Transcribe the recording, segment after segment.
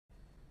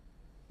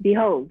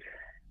Behold,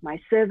 my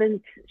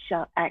servant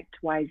shall act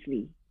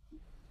wisely.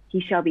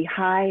 He shall be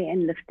high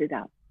and lifted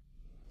up,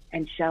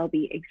 and shall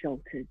be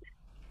exalted.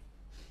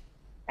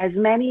 As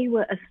many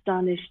were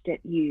astonished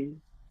at you,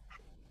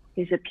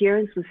 his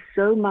appearance was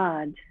so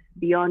marred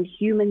beyond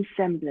human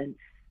semblance,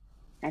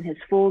 and his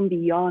form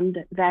beyond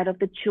that of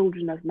the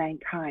children of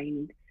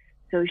mankind,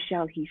 so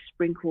shall he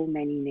sprinkle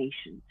many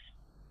nations.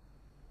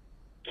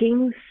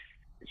 Kings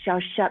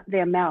shall shut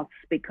their mouths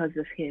because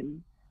of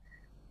him,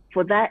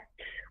 for that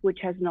which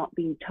has not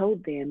been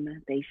told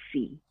them they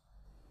see,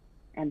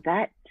 and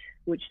that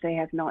which they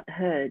have not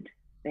heard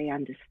they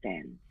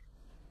understand.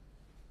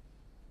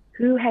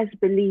 Who has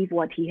believed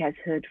what he has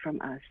heard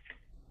from us?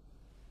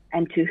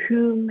 And to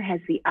whom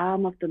has the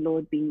arm of the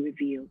Lord been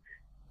revealed?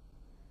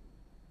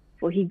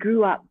 For he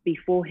grew up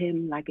before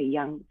him like a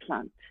young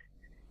plant,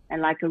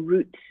 and like a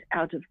root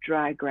out of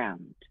dry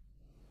ground.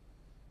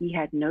 He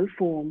had no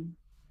form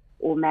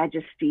or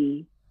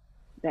majesty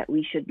that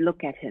we should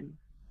look at him,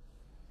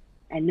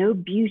 and no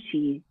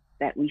beauty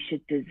that we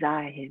should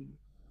desire him.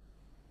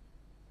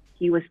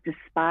 He was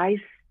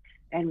despised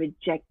and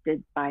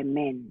rejected by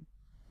men,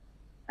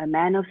 a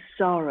man of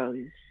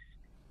sorrows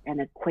and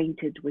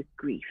acquainted with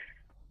grief.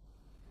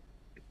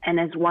 And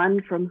as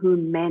one from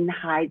whom men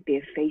hide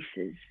their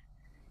faces,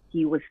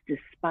 he was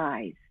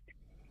despised,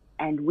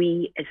 and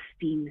we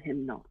esteem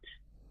him not.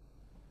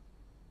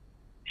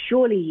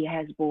 Surely he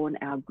has borne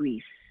our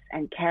griefs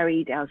and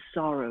carried our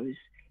sorrows,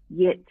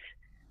 yet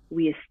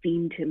we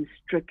esteemed him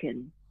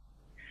stricken,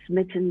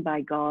 smitten by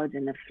God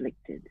and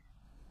afflicted.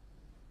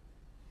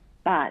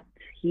 But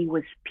he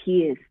was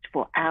pierced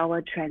for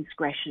our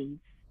transgressions.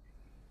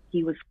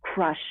 He was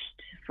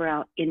crushed for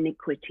our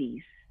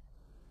iniquities.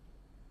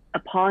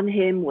 Upon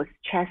him was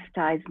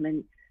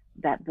chastisement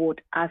that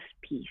brought us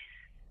peace,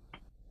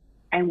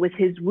 and with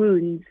his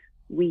wounds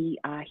we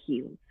are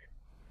healed.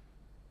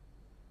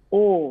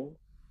 All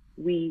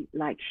we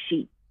like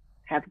sheep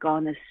have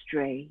gone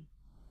astray.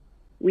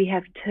 We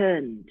have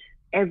turned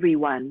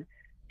everyone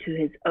to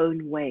his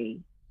own way,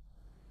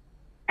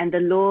 and the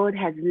Lord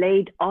has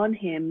laid on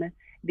him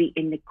the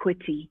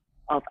iniquity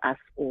of us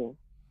all.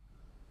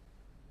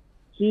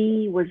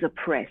 He was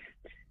oppressed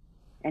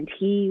and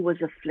he was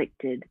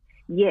afflicted,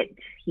 yet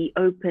he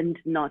opened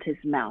not his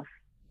mouth.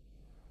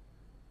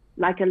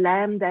 Like a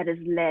lamb that is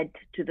led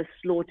to the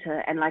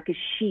slaughter, and like a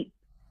sheep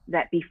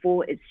that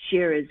before its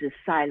shearers is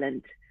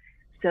silent,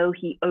 so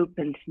he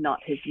opened not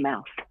his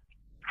mouth.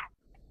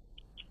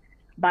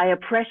 By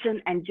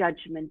oppression and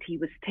judgment he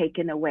was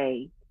taken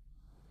away.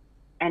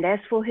 And as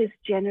for his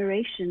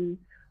generation,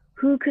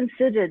 who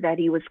considered that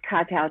he was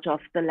cut out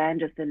of the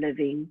land of the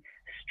living,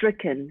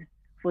 stricken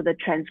for the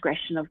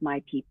transgression of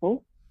my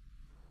people?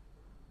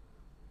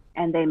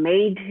 And they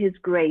made his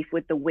grave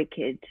with the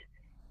wicked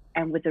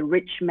and with a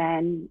rich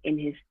man in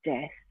his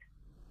death,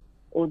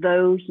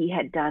 although he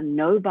had done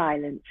no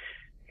violence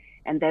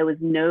and there was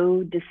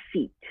no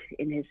deceit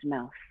in his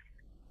mouth.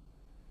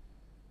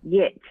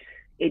 Yet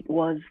it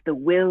was the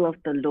will of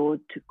the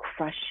Lord to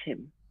crush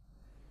him.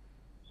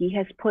 He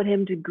has put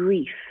him to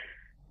grief.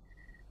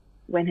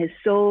 When his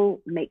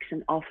soul makes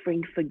an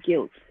offering for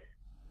guilt,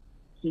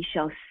 he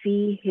shall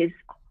see his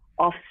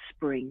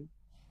offspring.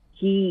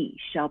 He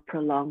shall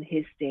prolong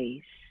his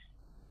days.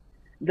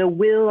 The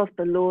will of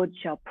the Lord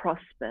shall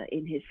prosper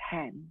in his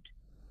hand.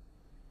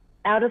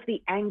 Out of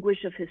the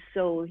anguish of his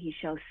soul he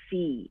shall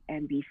see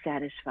and be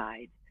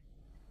satisfied.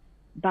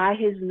 By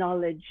his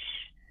knowledge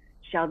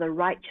shall the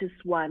righteous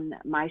one,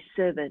 my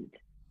servant,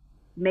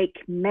 make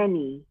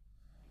many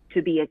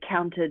to be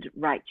accounted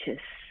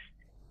righteous,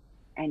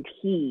 and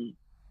he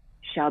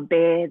shall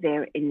bear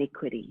their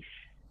iniquities.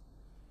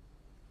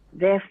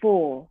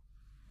 Therefore,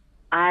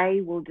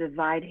 I will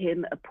divide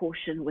him a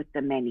portion with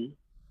the many,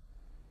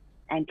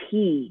 and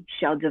he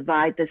shall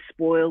divide the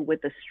spoil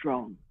with the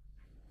strong,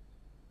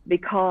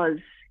 because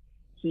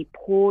he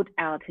poured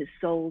out his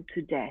soul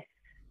to death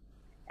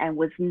and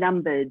was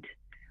numbered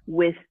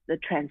with the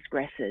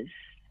transgressors.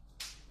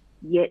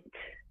 Yet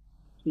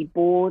he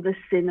bore the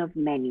sin of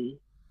many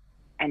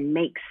and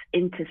makes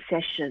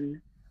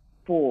intercession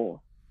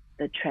for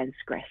the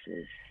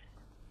transgressors.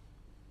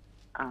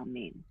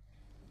 Amen.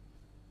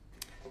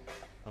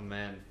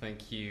 Amen.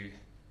 Thank you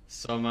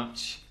so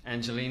much,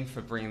 Angeline,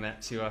 for bringing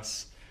that to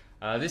us.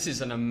 This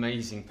is an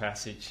amazing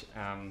passage.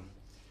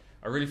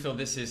 I really feel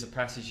this is a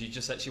passage you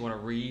just actually want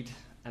to read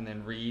and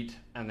then read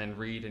and then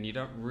read, and you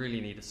don't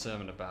really need a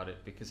sermon about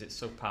it because it's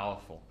so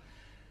powerful.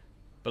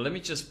 But let me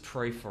just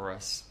pray for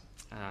us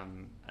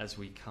as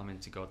we come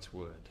into God's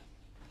Word.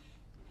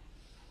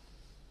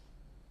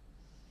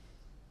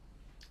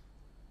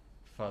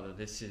 Father,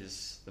 this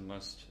is the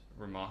most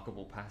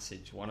remarkable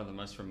passage, one of the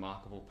most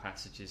remarkable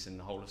passages in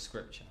the whole of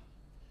Scripture.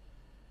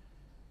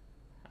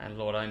 And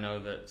Lord, I know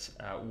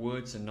that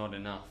words are not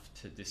enough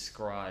to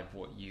describe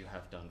what you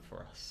have done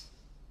for us.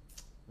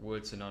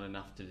 Words are not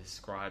enough to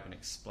describe and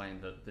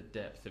explain the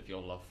depth of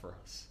your love for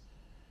us.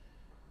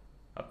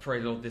 I pray,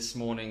 Lord, this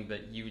morning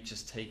that you would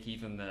just take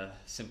even the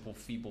simple,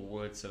 feeble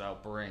words that I'll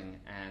bring,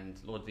 and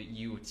Lord, that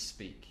you would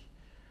speak.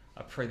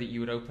 I pray that you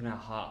would open our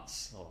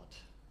hearts, Lord,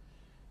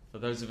 For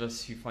those of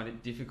us who find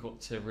it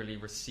difficult to really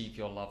receive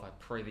your love, I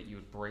pray that you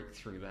would break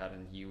through that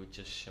and you would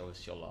just show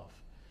us your love.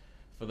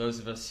 For those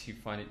of us who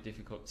find it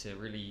difficult to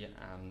really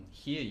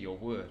hear your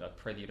word, I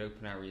pray that you'd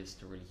open our ears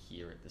to really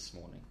hear it this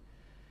morning.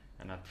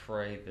 And I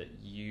pray that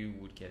you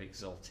would get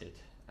exalted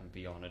and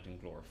be honored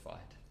and glorified.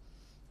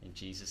 In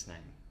Jesus' name.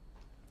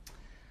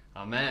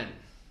 Amen.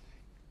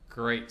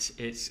 Great.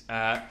 It's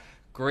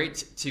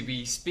great to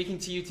be speaking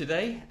to you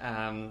today.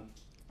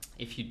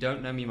 If you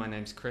don't know me, my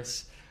name's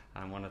Chris.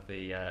 I'm one of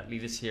the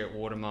leaders here at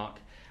Watermark.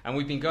 And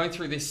we've been going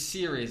through this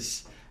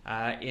series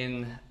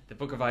in the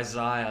book of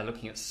Isaiah,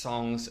 looking at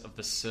songs of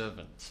the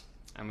servant.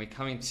 And we're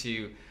coming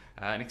to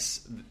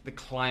the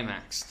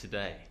climax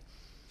today.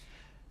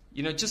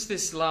 You know, just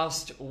this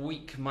last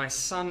week, my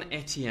son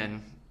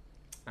Etienne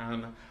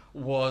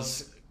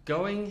was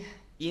going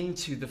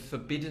into the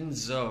forbidden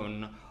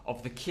zone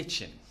of the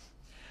kitchen,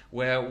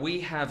 where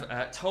we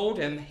have told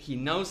him he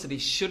knows that he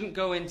shouldn't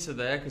go into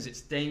there because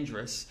it's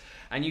dangerous.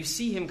 And you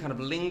see him kind of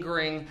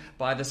lingering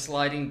by the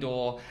sliding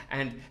door,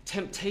 and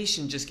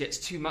temptation just gets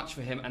too much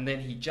for him. And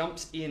then he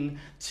jumps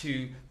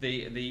into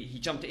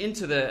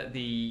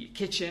the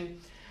kitchen.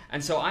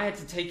 And so I had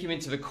to take him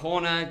into the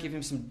corner, give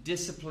him some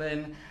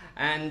discipline.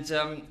 And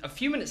a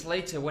few minutes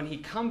later, when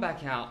he'd come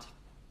back out,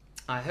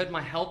 I heard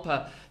my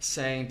helper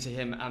saying to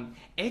him,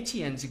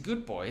 Etienne's a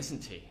good boy,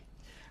 isn't he?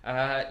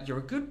 You're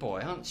a good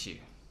boy, aren't you?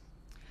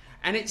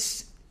 And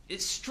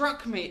it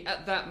struck me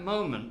at that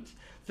moment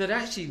that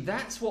actually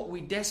that's what we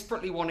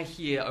desperately want to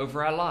hear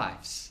over our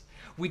lives.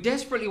 We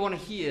desperately want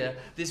to hear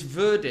this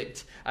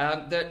verdict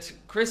that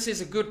Chris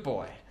is a good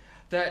boy,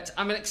 that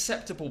I'm an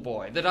acceptable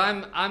boy, that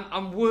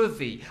I'm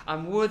worthy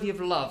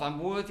of love, I'm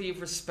worthy of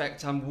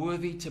respect, I'm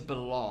worthy to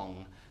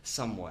belong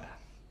somewhere.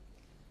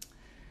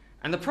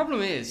 And the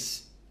problem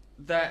is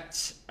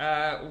that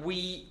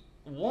we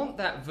want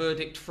that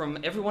verdict from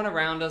everyone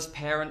around us,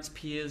 parents,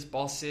 peers,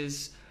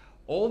 bosses,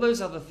 all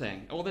those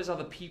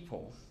other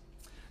people.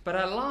 But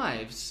our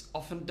lives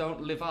often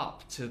don't live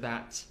up to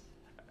that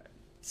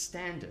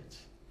standard.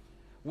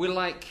 We're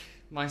like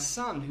my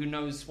son who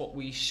knows what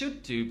we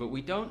should do, but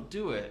we don't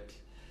do it.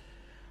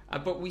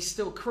 But we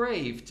still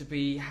crave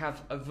to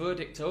have a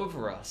verdict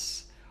over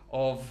us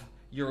of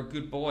you're a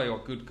good boy or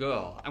good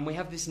girl. And we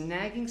have this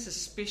nagging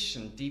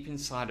suspicion deep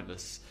inside of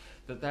us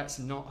that that's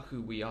not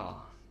who we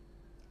are.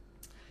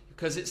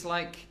 Because it's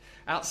like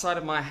outside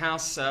of my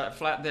house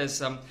flat,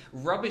 there's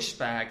rubbish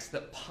bags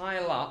that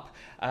pile up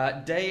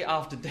day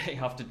after day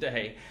after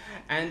day.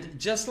 And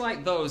just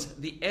like those,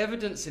 the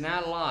evidence in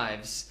our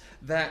lives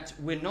that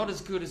we're not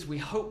as good as we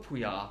hope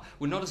we are,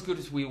 we're not as good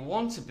as we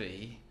want to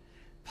be,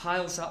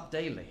 piles up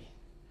daily.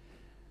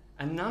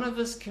 And none of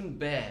us can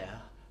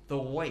bear the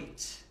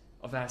weight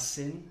of our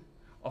sin,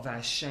 of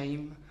our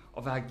shame,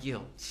 of our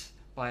guilt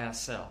by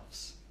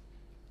ourselves.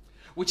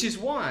 Which is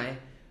why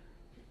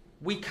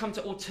we come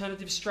to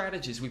alternative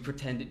strategies. We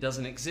pretend it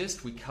doesn't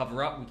exist, we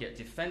cover up, we get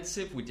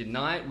defensive, we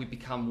deny it, we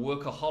become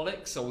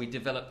workaholics, or we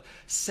develop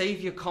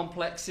savior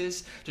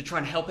complexes to try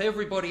and help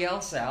everybody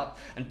else out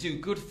and do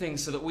good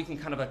things so that we can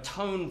kind of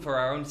atone for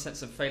our own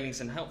sense of failings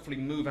and hopefully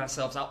move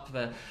ourselves up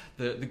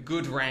the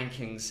good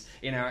rankings,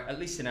 at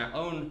least in our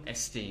own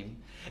esteem.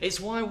 It's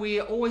why we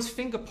are always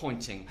finger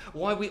pointing,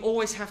 why we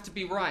always have to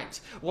be right,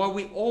 why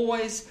we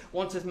always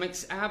want to make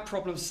our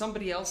problems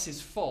somebody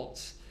else's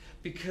fault,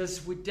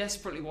 because we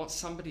desperately want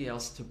somebody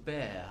else to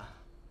bear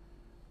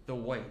the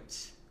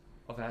weight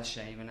of our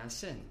shame and our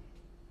sin.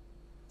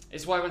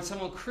 It's why when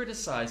someone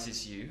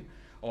criticizes you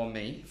or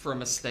me for a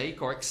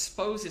mistake or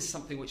exposes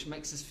something which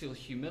makes us feel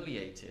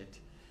humiliated,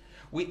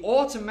 we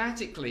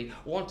automatically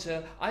want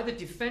to either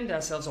defend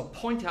ourselves or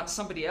point out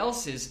somebody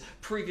else's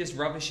previous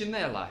rubbish in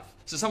their life.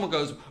 So someone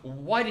goes,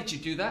 "Why did you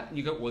do that?" And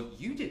you go, "Well,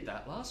 you did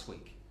that last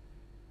week."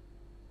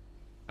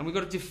 And we've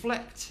got to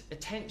deflect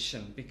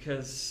attention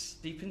because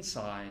deep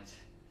inside,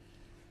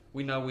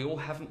 we know we all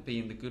haven't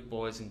been the good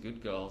boys and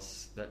good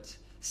girls that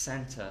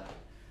Santa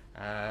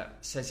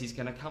says he's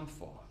going to come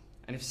for.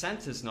 And if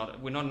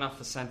we're not enough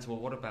for Santa, well,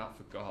 what about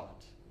for God?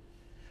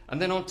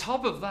 And then on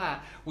top of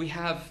that, we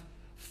have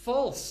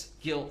false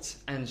guilt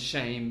and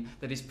shame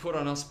that is put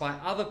on us by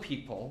other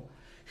people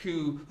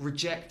who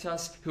reject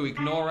us, who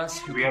ignore us,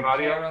 who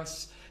compare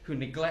us, who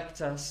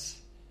neglect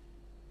us.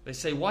 They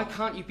say, "Why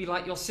can't you be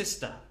like your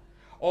sister?"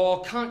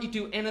 Or "Can't you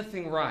do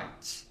anything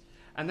right?"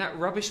 And that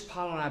rubbish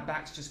pile on our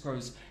backs just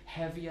grows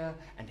heavier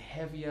and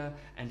heavier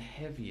and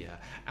heavier.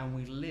 And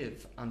we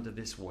live under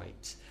this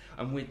weight.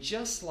 And we're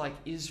just like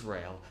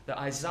Israel, that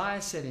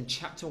Isaiah said in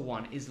chapter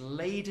 1 is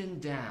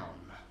laden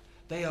down.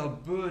 They are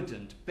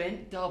burdened,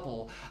 bent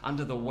double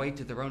under the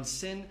weight of their own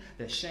sin,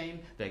 their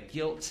shame, their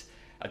guilt,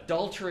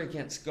 adultery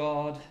against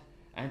God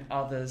and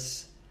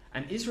others.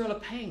 And Israel are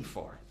paying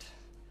for it.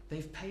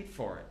 They've paid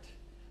for it.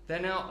 They're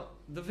now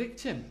the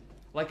victim.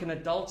 Like an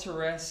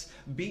adulteress,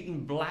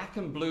 beaten black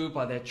and blue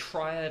by their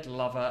triad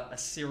lover,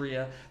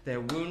 Assyria.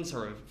 Their wounds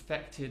are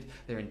infected.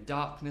 They're in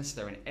darkness.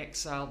 They're in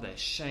exile. They're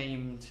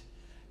shamed.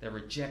 They're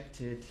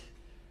rejected.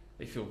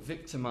 They feel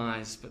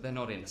victimized, but they're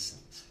not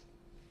innocent.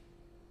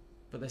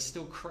 but they're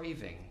still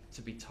craving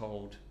to be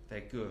told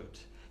they're good,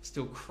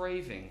 still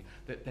craving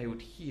that they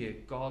would hear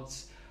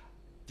God's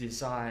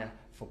desire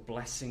for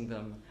blessing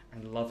them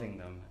and loving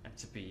them and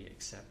to be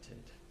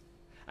accepted.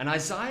 And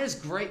Isaiah's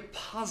great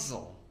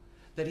puzzle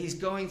that he's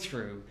going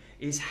through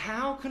is,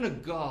 how can a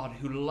God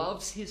who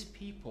loves his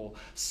people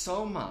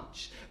so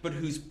much, but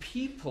whose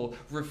people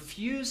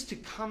refuse to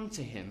come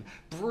to him,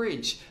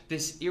 bridge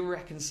this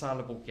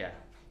irreconcilable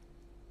gap?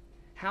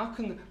 How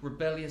can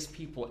rebellious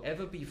people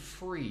ever be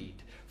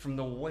freed from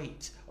the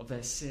weight of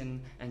their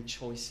sin and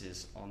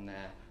choices on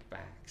their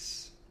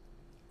backs?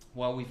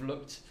 Well, we've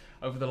looked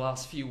over the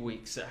last few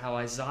weeks at how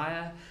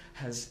Isaiah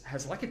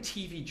has like a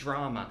TV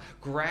drama,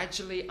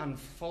 gradually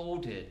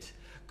unfolded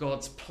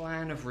God's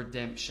plan of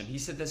redemption. He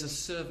said there's a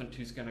servant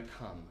who's going to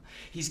come.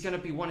 He's going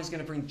to be one who's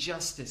going to bring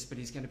justice, but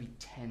he's going to be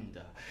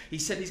tender. He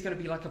said he's going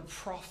to be like a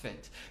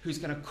prophet who's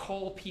going to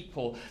call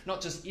people,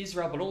 not just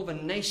Israel, but all the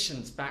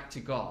nations back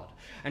to God.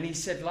 And he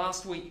said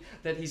last week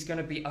that he's going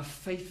to be a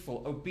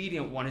faithful,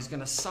 obedient one who's going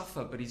to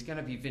suffer, but he's going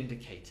to be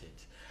vindicated.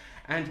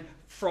 And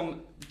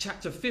from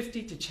chapter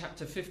 50 to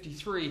chapter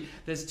 53,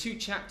 there's 2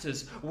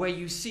 chapters where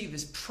you see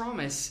this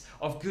promise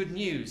of good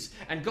news.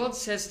 And God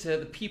says to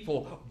the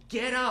people,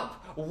 get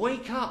up,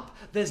 wake up.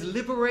 There's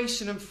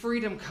liberation and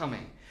freedom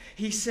coming.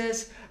 He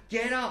says,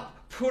 get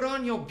up, put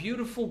on your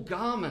beautiful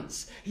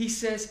garments. He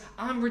says,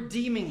 I'm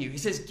redeeming you. He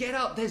says, get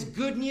up, there's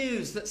good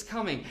news that's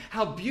coming.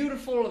 How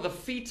beautiful are the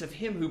feet of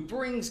him who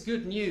brings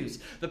good news.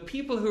 The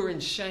people who are in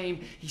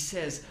shame, he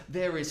says,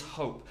 there is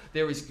hope,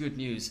 there is good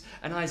news.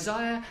 And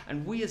Isaiah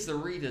and we as the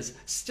readers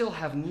still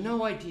have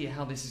no idea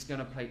how this is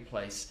going to take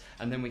place.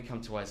 And then we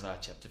come to Isaiah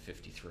chapter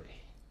 53.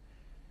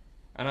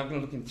 And I'm going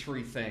to look in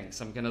 3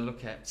 things. I'm going to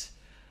look at,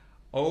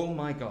 oh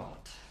my God,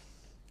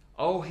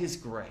 oh his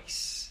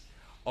grace,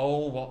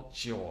 oh, what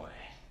joy.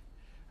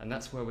 And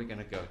that's where we're going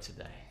to go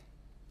today.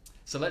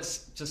 So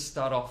let's just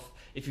start off.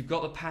 If you've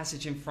got the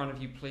passage in front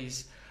of you,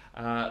 please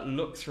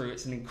look through.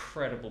 It's an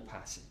incredible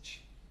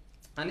passage.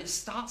 And it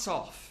starts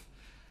off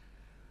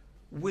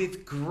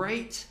with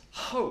great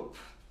hope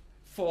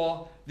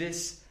for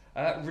this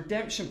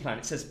redemption plan.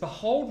 It says,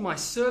 behold, my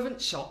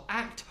servant shall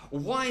act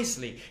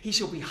wisely. He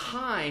shall be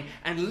high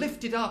and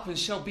lifted up and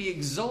shall be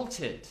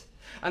exalted.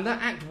 And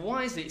that act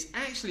wisely, it's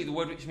actually the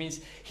word which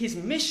means his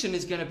mission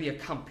is going to be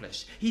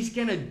accomplished. He's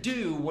going to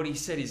do what he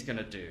said he's going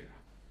to do.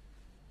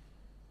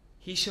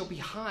 He shall be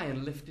high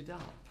and lifted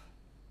up.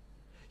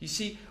 You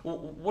see,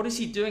 what is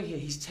he doing here?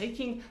 He's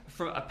taking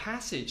from a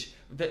passage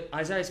that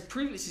Isaiah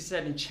previously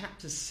said in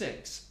chapter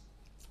 6,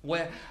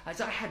 where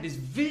Isaiah had this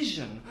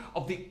vision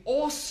of the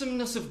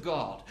awesomeness of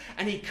God.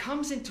 And he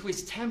comes into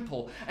his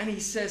temple and he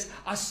says,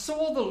 I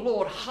saw the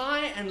Lord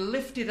high and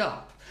lifted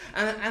up.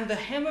 And the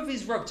hem of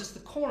his robe, just the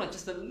corner,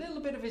 just a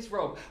little bit of his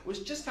robe, was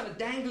just kind of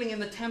dangling in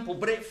the temple,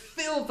 but it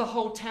filled the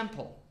whole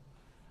temple.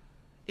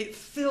 It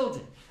filled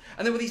it.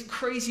 And there were these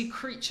crazy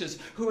creatures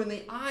who in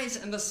the eyes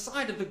and the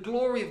sight of the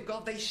glory of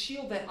God, they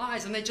shield their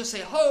eyes and they just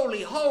say,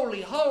 holy,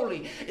 holy,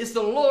 holy is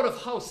the Lord of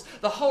hosts.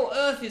 The whole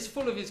earth is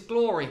full of his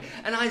glory.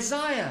 And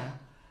Isaiah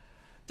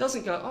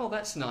doesn't go, oh,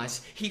 that's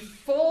nice. He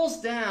falls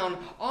down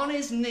on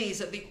his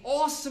knees at the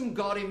awesome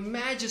God in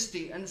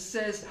majesty and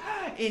says,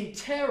 in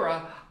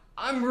terror,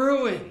 I'm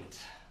ruined.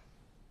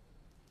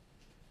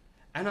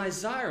 And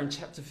Isaiah in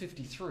chapter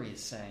 53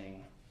 is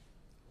saying,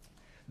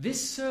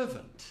 this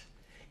servant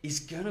is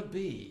going to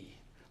be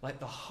like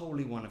the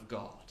Holy One of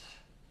God.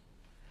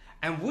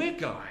 And we're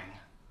going,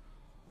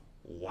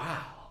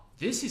 wow,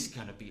 this is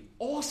going to be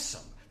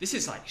awesome. This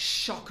is like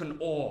shock and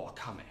awe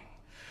coming.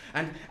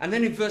 And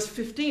then in verse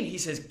 15, he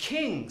says,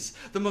 kings,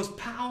 the most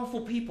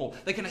powerful people,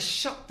 they're going to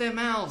shut their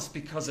mouths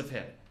because of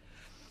him.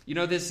 You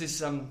know, there's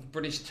this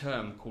British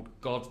term called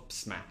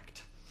gobsmacked.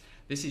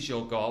 This is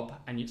your gob,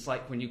 and it's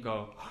like when you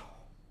go,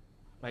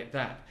 like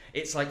that.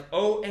 It's like,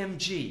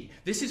 OMG.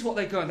 This is what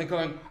they're going. They're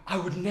going, I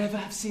would never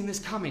have seen this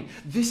coming.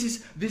 This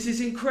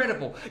is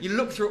incredible. You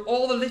look through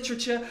all the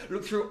literature,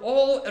 look through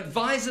all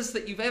advisors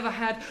that you've ever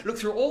had, look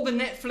through all the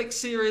Netflix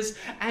series,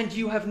 and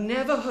you have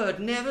never heard,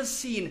 never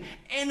seen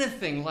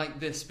anything like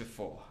this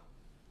before.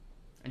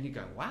 And you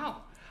go, wow,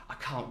 I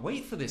can't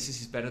wait for this.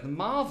 This is better than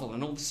Marvel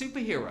and all the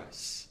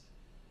superheroes.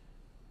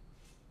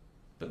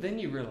 But then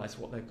you realize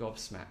what they're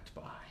gobsmacked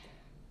by.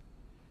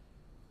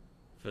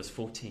 Verse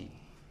 14.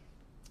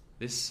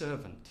 This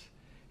servant,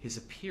 his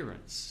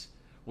appearance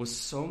was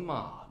so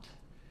marred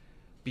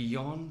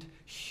beyond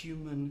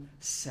human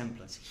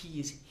semblance.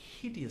 He is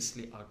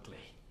hideously ugly.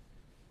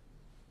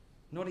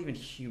 Not even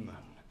human.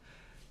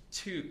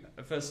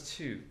 Verse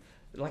 2.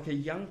 Like a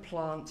young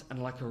plant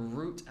and like a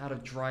root out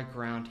of dry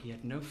ground, he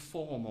had no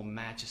form or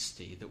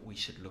majesty that we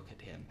should look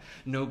at him,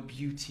 no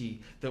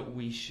beauty that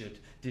we should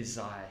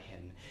desire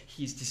him.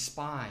 He's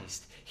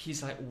despised.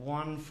 He's like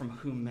one from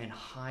whom men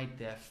hide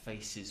their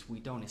faces. We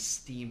don't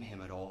esteem him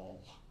at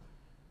all.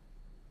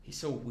 He's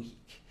so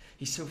weak.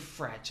 He's so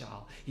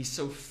fragile. He's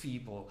so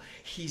feeble.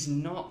 He's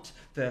not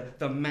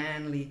the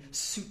manly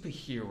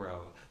superhero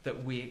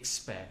that we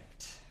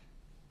expect.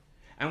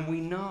 And we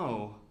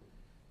know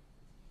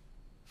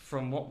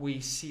from what we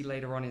see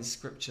later on in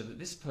Scripture that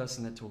this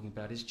person they're talking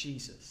about is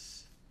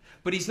Jesus.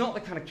 But he's not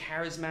the kind of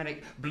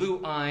charismatic,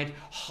 blue-eyed,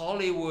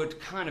 Hollywood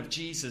kind of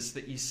Jesus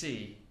that you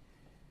see.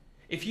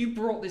 If you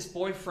brought this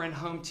boyfriend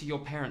home to your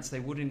parents,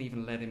 they wouldn't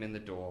even let him in the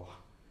door.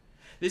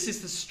 This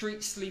is the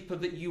street sleeper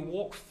that you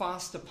walk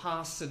faster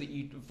past so that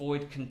you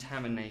avoid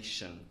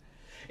contamination.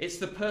 It's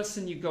the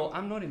person you go,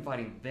 I'm not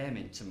inviting them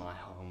into my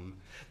home.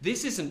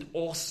 This isn't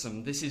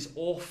awesome, this is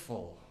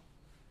awful.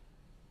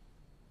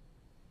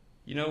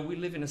 You know, we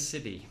live in a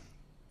city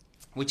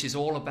which is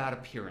all about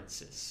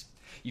appearances.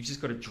 You've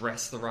just got to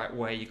dress the right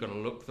way, you've got to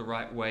look the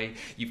right way,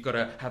 you've got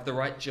to have the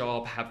right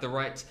job, have the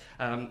right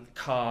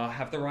car,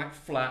 have the right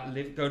flat,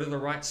 go to the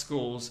right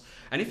schools.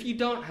 And if you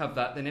don't have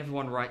that, then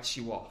everyone writes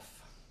you off.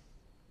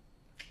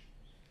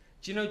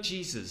 Do you know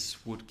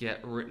Jesus would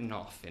get written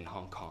off in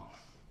Hong Kong?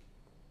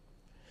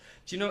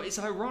 Do you know, it's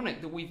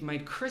ironic that we've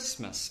made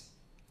Christmas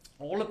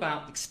all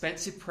about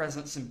expensive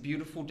presents and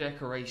beautiful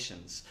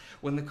decorations,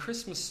 when the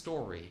Christmas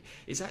story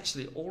is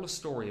actually all a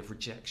story of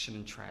rejection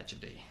and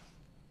tragedy.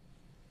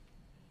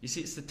 You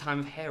see, it's the time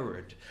of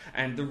Herod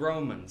and the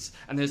Romans,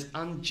 and there's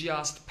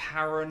unjust,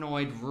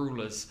 paranoid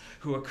rulers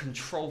who are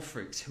control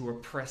freaks, who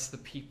oppress the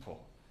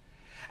people.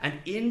 And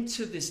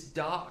into this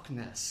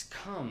darkness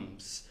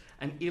comes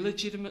an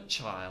illegitimate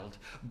child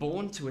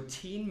born to a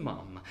teen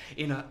mum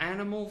in an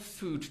animal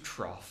food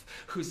trough,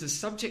 who's the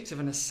subject of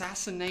an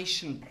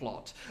assassination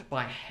plot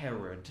by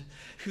Herod,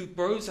 who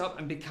grows up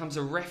and becomes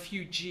a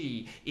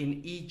refugee in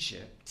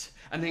Egypt,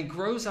 and then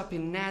grows up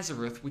in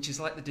Nazareth, which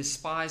is like the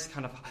despised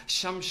kind of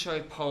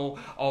Shamsho-po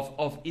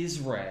of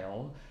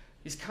Israel.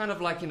 Is kind of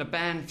like in a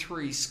Band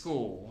 3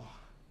 school.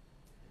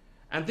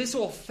 And this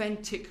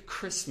authentic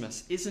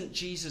Christmas isn't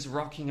Jesus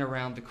rocking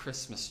around the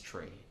Christmas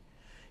tree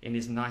in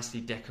his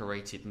nicely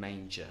decorated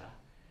manger.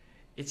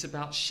 It's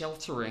about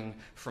sheltering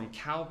from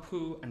cow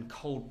poo and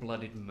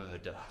cold-blooded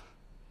murder.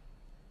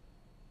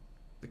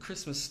 The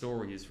Christmas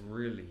story is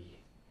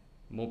really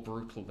more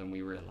brutal than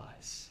we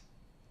realize.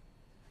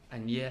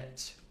 And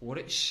yet, what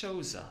it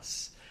shows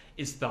us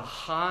is the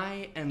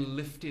high and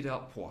lifted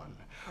up one,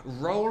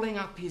 rolling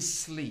up his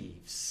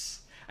sleeves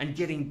and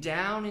getting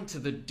down into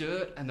the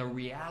dirt and the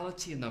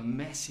reality and the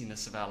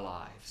messiness of our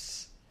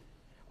lives,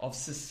 of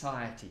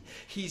society.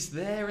 He's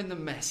there in the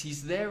mess.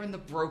 He's there in the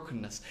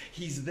brokenness.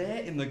 He's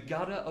there in the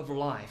gutter of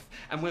life.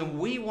 And when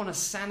we want to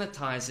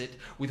sanitize it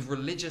with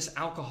religious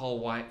alcohol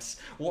wipes,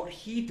 what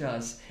he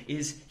does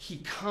is he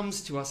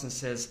comes to us and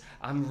says,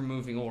 I'm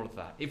removing all of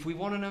that. If we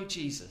want to know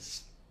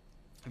Jesus,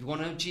 if we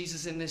want to know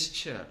Jesus in this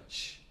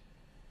church,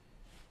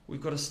 we've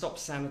got to stop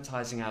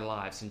sanitizing our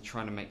lives and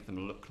trying to make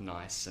them look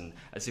nice and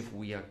as if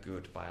we are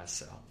good by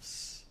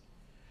ourselves.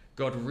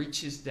 God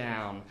reaches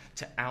down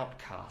to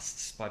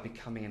outcasts by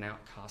becoming an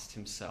outcast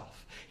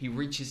himself. He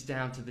reaches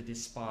down to the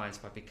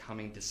despised by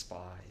becoming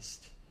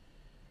despised.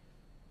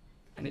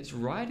 And it's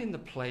right in the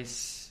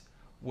place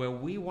where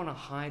we want to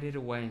hide it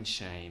away in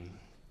shame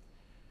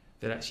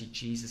that actually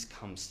Jesus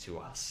comes to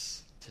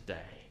us today.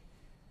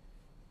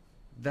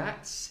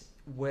 That's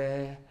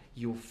where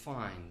you'll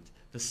find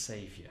the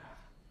Savior.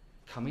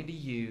 Coming to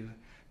you,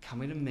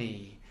 coming to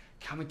me,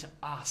 coming to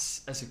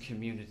us as a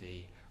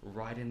community,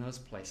 right in those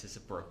places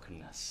of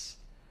brokenness.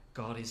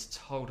 God is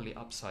totally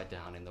upside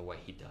down in the way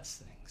he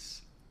does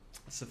things.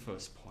 That's the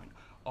first point.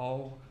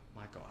 Oh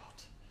my God.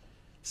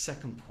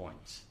 Second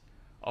point.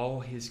 Oh,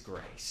 his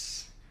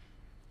grace.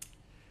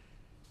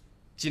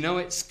 Do you know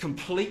it's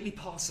completely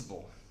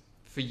possible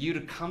for you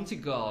to come to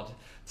God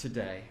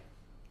today,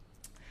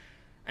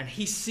 and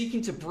he's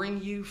seeking to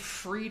bring you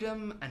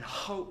freedom and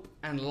hope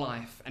and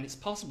life, and it's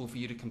possible for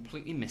you to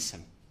completely miss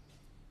him.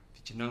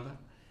 Did you know that?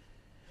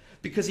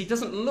 Because he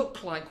doesn't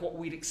look like what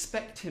we'd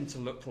expect him to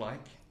look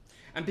like,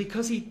 and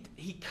because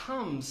he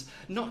comes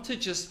not to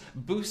just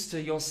boost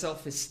your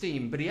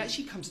self-esteem, but he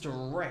actually comes to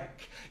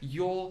wreck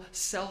your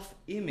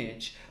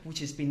self-image, which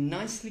has been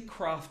nicely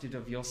crafted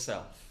of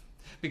yourself.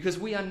 Because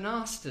we are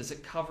masters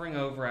at covering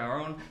over our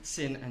own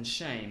sin and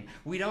shame.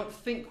 We don't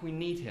think we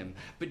need him.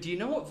 But do you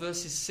know what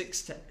verses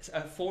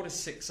 4 to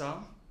 6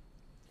 are?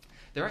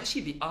 They're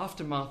actually the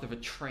aftermath of a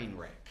train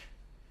wreck.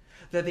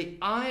 They're the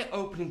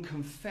eye-opening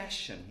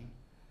confession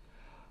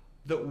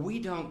that we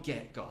don't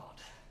get God.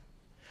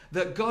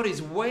 That God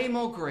is way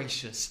more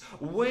gracious,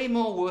 way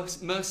more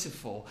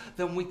merciful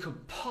than we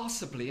could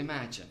possibly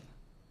imagine.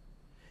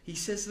 He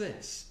says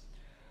this,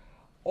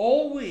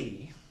 all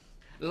we,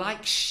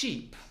 like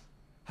sheep,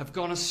 have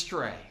gone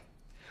astray.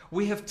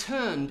 We have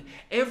turned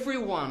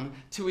everyone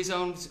to his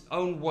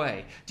own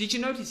way. Did you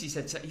notice he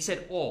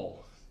said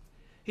all?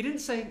 He didn't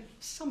say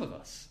some of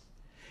us.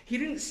 He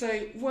didn't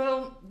say,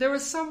 well, there are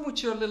some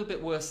which are a little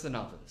bit worse than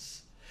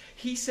others.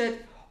 He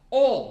said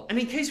all. And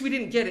in case we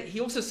didn't get it,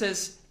 he also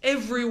says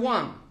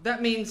everyone.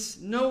 That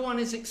means no one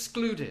is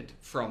excluded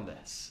from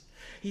this.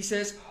 He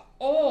says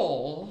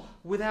all,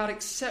 without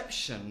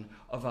exception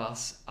of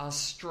us, are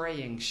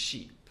straying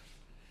sheep.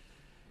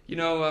 You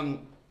know,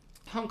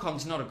 Hong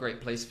Kong's not a great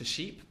place for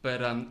sheep,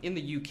 but in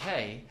the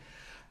UK,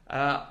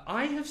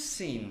 I have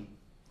seen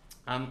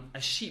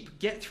a sheep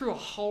get through a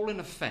hole in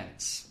a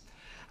fence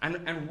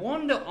and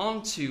wander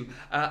onto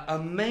a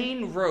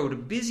main road, a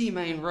busy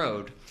main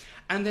road,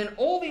 and then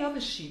all the other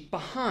sheep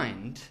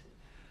behind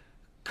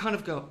kind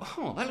of go,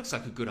 oh, that looks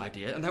like a good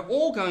idea. And they're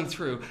all going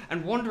through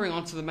and wandering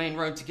onto the main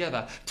road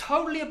together,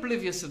 totally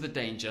oblivious of the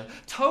danger,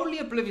 totally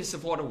oblivious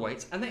of what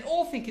awaits, and they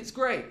all think it's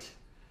great.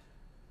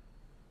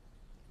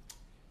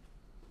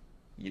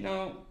 You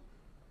know,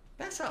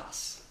 that's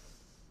us.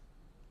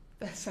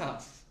 That's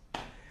us.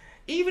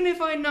 Even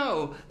if I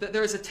know that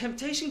there is a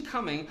temptation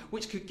coming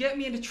which could get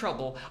me into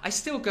trouble, I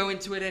still go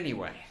into it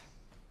anyway.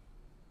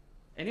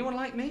 Anyone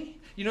like me?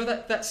 You know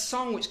that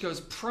song which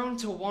goes, prone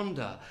to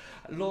wander,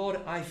 Lord,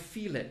 I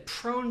feel it,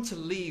 prone to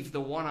leave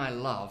the one I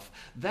love.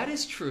 That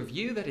is true of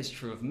you, that is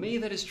true of me,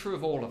 that is true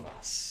of all of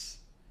us.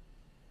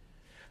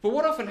 But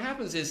what often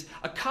happens is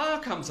a car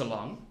comes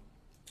along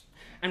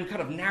and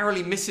kind of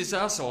narrowly misses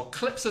us or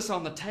clips us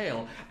on the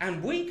tail,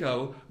 and we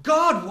go,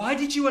 God, why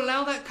did you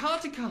allow that car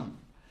to come?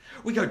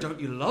 We go, don't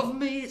you love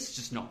me? It's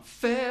just not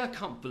fair. I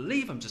can't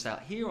believe I'm just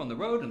out here on the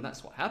road and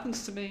that's what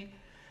happens to me.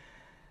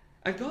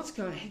 And God's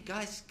going, hey,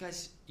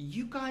 guys,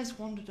 you guys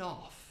wandered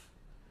off.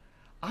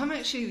 I'm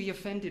actually the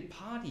offended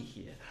party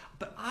here,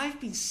 but I've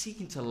been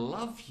seeking to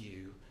love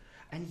you,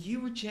 and you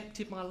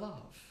rejected my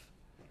love.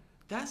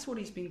 That's what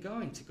he's been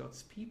going to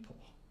God's people.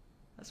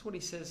 That's what he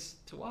says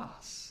to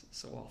us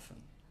so often.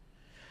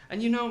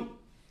 And you know,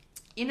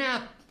 in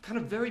our kind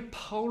of very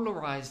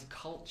polarized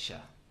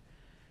culture,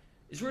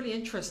 it's really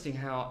interesting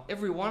how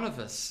every one of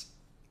us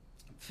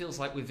feels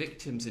like we're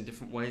victims in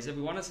different ways.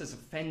 Every one of us is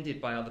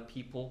offended by other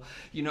people.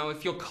 You know,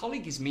 if your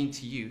colleague is mean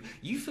to you,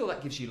 you feel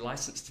that gives you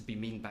license to be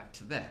mean back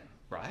to them,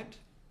 right?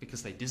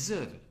 Because they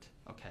deserve it,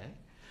 okay?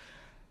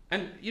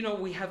 And, you know,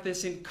 we have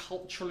this in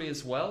culturally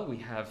as well. We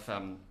have,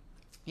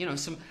 you know,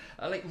 some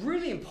like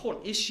really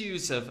important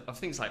issues of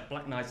things like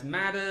Black Lives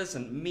Matters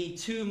and Me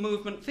Too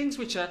movement, things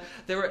which are,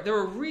 there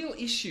are real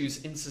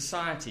issues in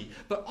society.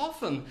 But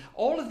often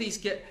all of these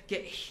get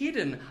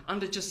hidden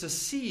under just a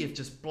sea of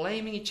just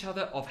blaming each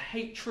other, of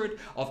hatred,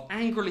 of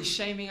angrily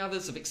shaming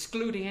others, of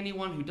excluding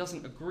anyone who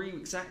doesn't agree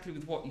exactly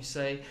with what you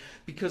say,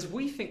 because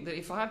we think that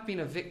if I've been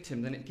a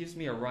victim, then it gives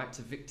me a right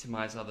to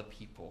victimize other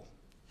people.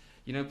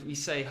 You know, we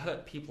say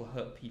hurt people,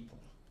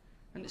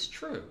 and it's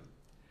true.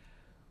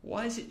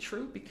 Why is it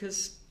true?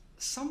 Because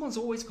someone's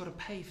always got to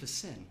pay for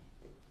sin.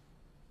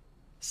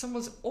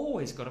 Someone's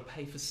always got to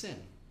pay for sin.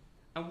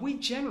 And we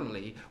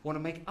generally want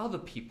to make other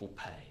people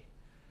pay.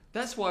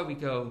 That's why we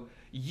go,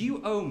 you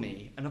owe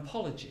me an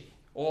apology,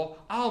 or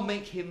I'll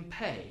make him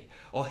pay,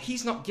 or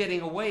he's not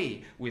getting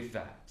away with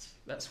that.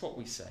 That's what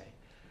we say.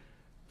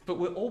 But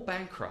we're all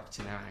bankrupt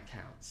in our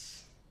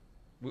accounts.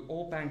 We're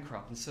all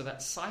bankrupt. And so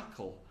that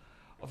cycle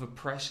of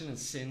oppression and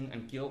sin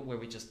and guilt, where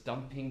we're just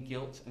dumping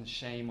guilt and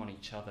shame on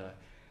each other,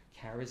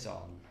 carries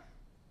on.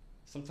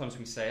 Sometimes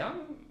we say,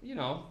 you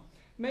know,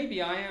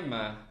 maybe I am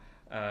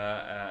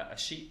a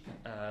sheep,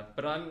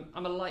 but I'm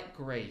a light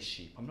grey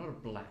sheep. I'm not a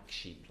black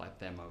sheep like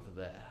them over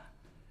there.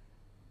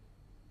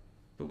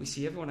 But we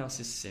see everyone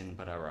else's sin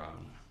but our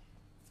own.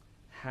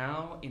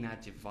 How in our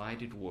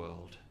divided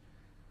world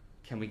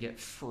can we get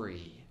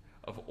free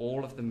of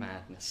all of the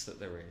madness that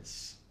there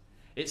is?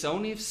 It's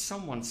only if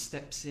someone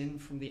steps in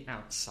from the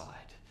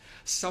outside,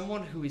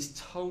 someone who is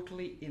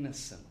totally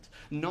innocent,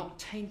 not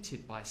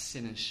tainted by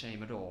sin and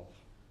shame at all.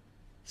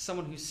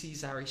 Someone who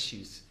sees our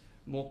issues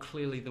more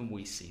clearly than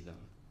we see them.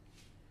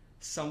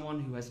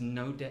 Someone who has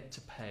no debt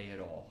to pay at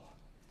all,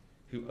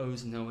 who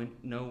owes no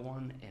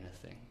one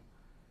anything.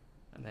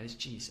 And that is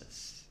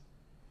Jesus.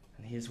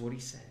 And here's what he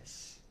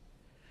says.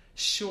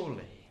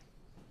 Surely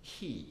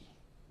he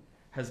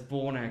has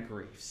borne our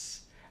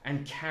griefs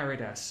and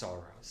carried our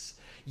sorrows,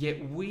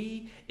 yet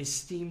we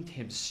esteemed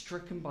him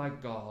stricken by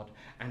God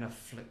and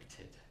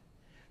afflicted.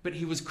 But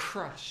he was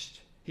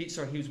crushed. He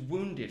was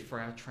wounded for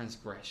our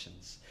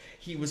transgressions.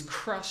 He was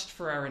crushed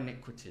for our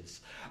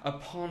iniquities.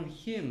 Upon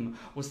him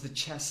was the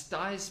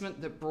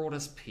chastisement that brought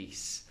us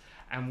peace,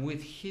 and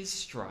with his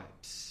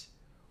stripes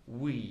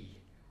we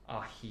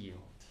are healed.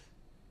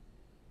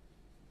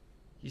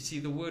 You see,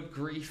 the word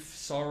grief,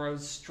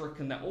 sorrows,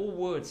 stricken, they're all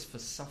words for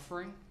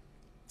suffering,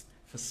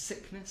 for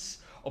sickness,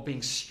 or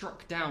being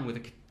struck down with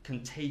a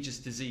contagious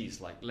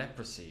disease like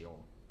leprosy or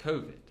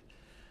COVID.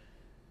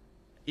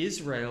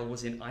 Israel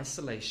was in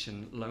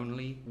isolation,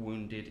 lonely,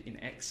 wounded,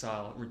 in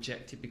exile,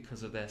 rejected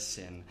because of their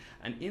sin.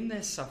 And in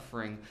their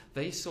suffering,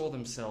 they saw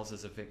themselves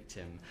as a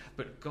victim.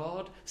 But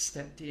God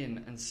stepped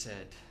in and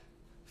said,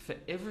 for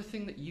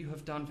everything that you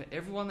have done, for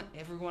everyone that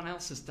everyone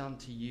else has done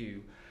to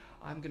you,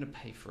 I'm going to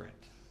pay for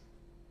it.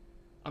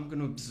 I'm going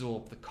to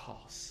absorb the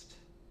cost.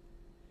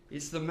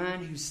 It's the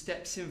man who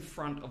steps in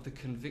front of the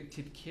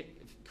convicted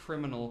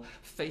criminal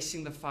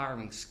facing the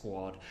firing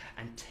squad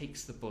and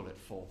takes the bullet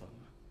for them.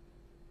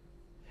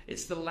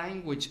 It's the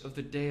language of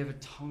the Day of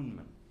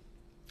Atonement,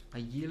 a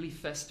yearly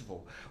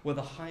festival where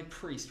the high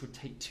priest would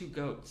take 2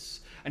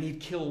 goats and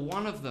he'd kill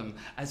one of them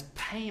as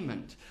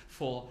payment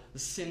for the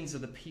sins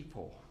of the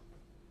people,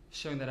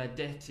 showing that our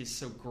debt is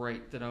so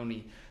great that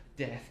only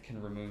death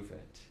can remove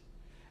it.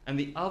 And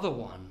the other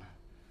one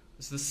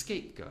was the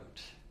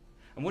scapegoat,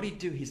 And what he'd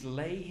do, he'd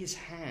lay his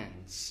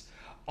hands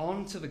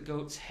onto the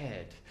goat's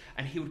head,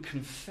 and he would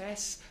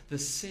confess the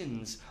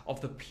sins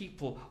of the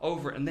people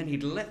over it, and then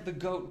he'd let the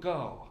goat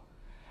go.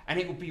 And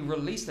it would be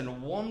released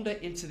and wander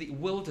into the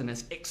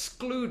wilderness,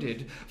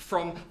 excluded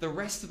from the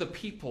rest of the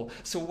people.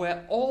 So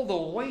where all the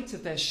weight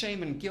of their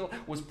shame and guilt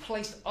was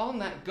placed on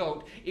that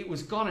goat, it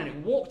was gone and it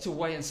walked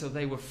away, and so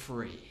they were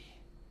free.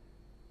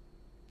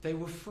 They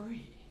were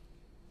free.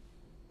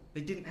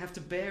 They didn't have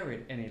to bear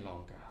it any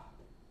longer.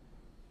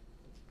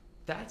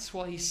 That's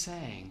why he's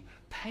saying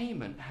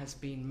payment has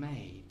been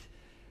made,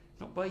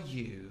 not by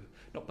you,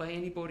 not by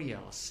anybody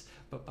else,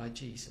 but by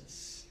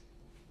Jesus.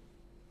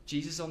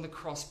 Jesus on the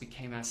cross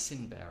became our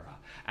sin bearer,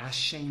 our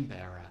shame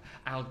bearer,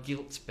 our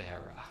guilt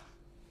bearer.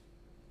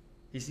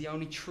 He's the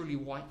only truly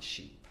white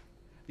sheep,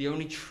 the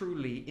only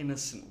truly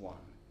innocent one.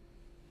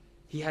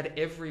 He had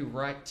every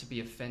right to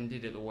be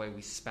offended at the way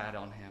we spat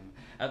on him,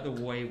 at the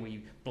way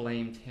we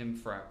blamed him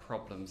for our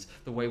problems,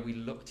 the way we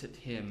looked at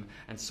him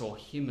and saw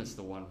him as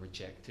the one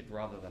rejected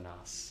rather than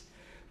us.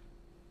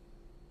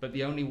 But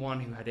the only one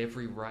who had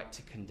every right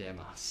to condemn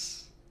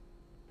us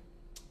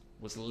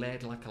was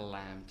led like a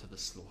lamb to the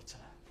slaughter,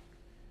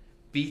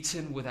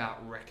 beaten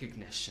without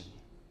recognition,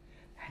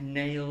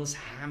 nails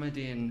hammered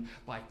in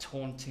by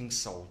taunting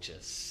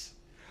soldiers,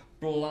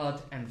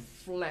 blood and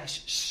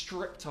flesh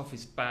stripped off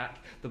his back,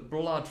 the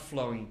blood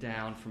flowing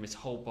down from his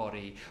whole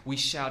body. We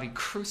shouted,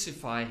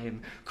 "Crucify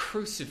him,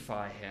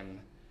 crucify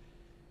him."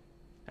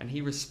 And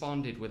he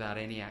responded without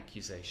any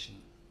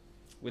accusation,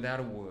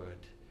 without a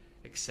word,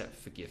 except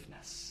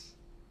forgiveness,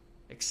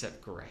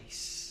 except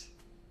grace.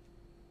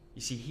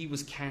 You see, he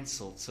was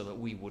cancelled so that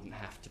we wouldn't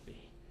have to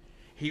be.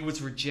 He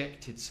was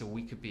rejected so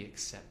we could be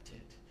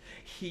accepted.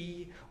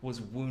 He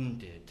was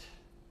wounded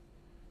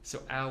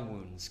so our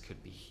wounds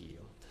could be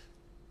healed.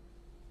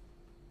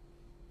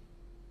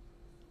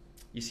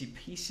 You see,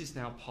 peace is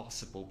now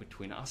possible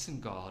between us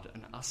and God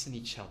and us and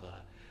each other,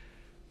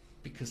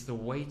 because the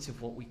weight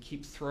of what we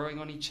keep throwing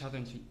on each other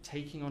and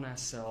taking on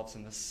ourselves,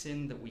 and the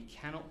sin that we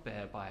cannot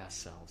bear by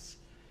ourselves,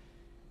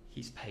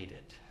 he's paid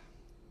it.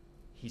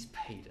 He's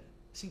paid it.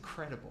 It's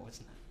incredible,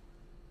 isn't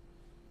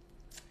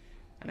it?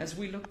 And as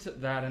we looked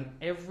at that, and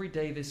every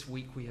day this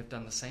week we have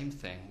done the same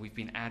thing, we've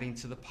been adding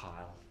to the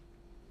pile.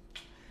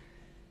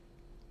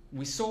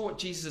 We saw what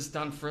Jesus has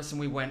done for us and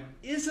we went,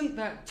 isn't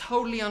that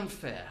totally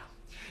unfair?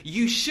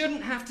 You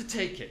shouldn't have to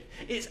take it.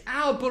 It's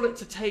our bullet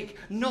to take,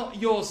 not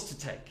yours to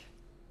take.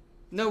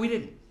 No, we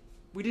didn't.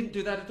 We didn't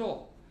do that at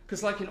all.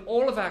 Because like in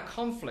all of our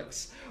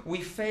conflicts,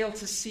 we fail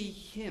to see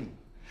him.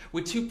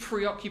 We're too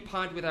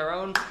preoccupied with our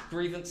own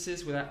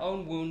grievances, with our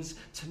own wounds,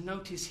 to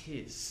notice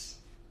his.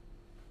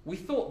 We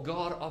thought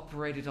God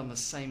operated on the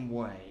same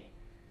way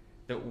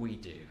that we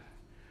do.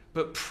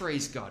 But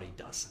praise God, he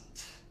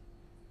doesn't.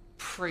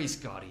 Praise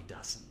God, he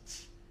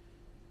doesn't.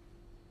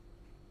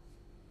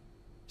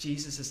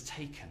 Jesus has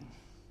taken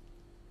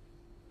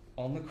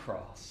on the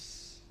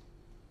cross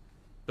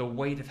the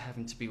weight of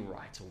having to be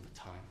right all the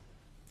time,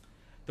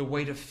 the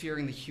weight of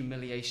fearing the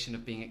humiliation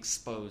of being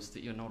exposed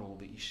that you're not all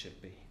that you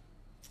should be,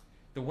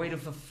 the weight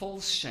of the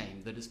false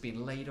shame that has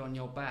been laid on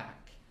your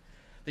back,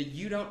 that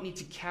you don't need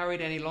to carry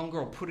it any longer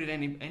or put it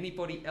in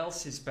anybody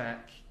else's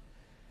back,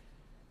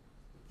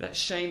 that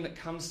shame that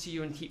comes to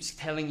you and keeps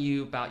telling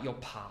you about your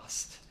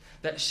past,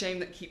 that shame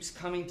that keeps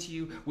coming to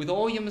you with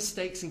all your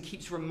mistakes and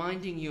keeps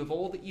reminding you of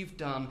all that you've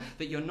done,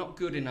 that you're not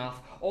good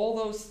enough, all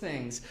those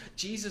things.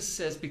 Jesus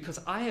says, because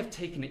I have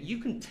taken it, you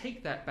can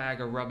take that bag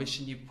of rubbish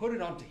and you put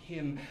it onto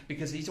him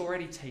because he's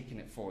already taken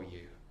it for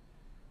you.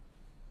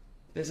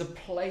 There's a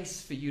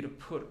place for you to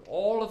put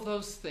all of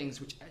those things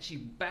which actually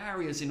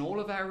barriers in all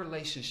of our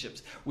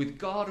relationships with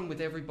God and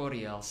with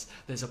everybody else.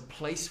 There's a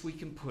place we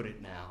can put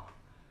it now.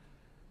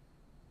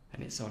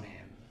 And it's on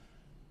him.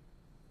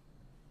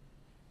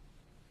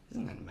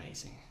 Isn't that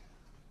amazing?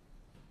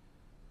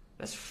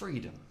 That's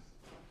freedom.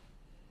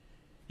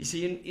 You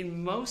see,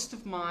 in most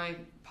of my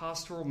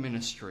pastoral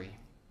ministry,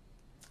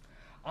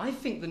 I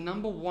think the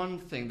number one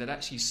thing that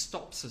actually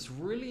stops us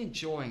really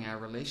enjoying our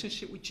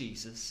relationship with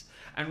Jesus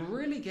and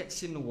really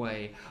gets in the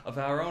way of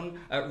our own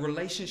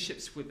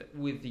relationships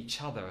with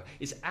each other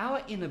is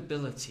our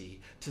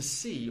inability to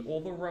see all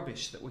the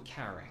rubbish that we're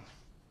carrying.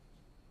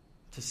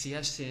 To see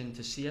our sin,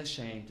 to see our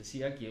shame, to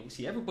see our guilt. We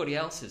see everybody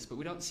else's, but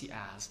we don't see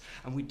ours.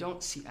 And we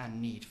don't see our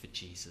need for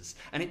Jesus.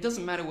 And it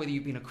doesn't matter whether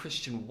you've been a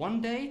Christian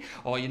one day,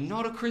 or you're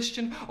not a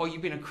Christian, or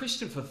you've been a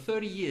Christian for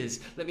 30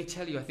 years. Let me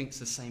tell you, I think it's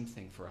the same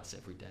thing for us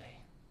every day.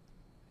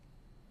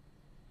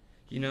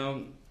 You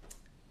know,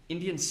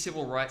 Indian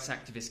civil rights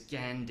activist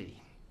Gandhi,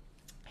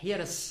 he had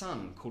a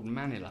son called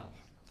Manilal,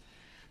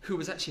 who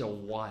was actually a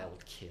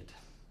wild kid.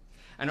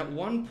 And at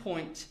one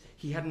point,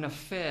 he had an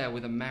affair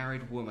with a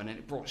married woman, and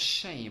it brought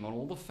shame on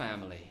all the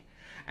family.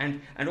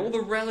 And all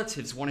the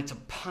relatives wanted to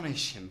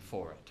punish him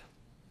for it.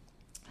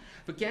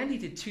 But Gandhi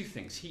did two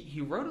things. He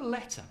wrote a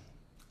letter,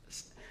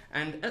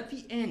 and at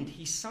the end,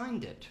 he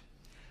signed it,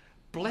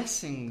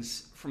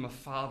 "Blessings from a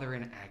father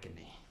in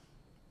agony."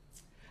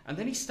 And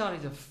then he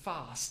started to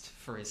fast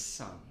for his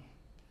son.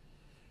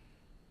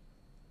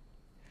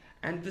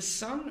 And the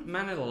son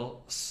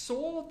Manuel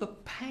saw the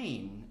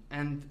pain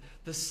and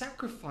the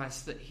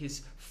sacrifice that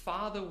his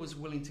father was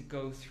willing to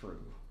go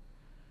through,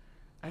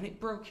 and it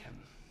broke him.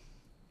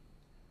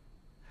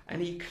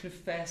 And he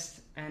confessed,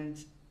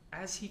 and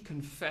as he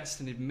confessed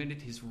and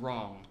admitted his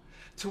wrong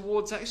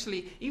towards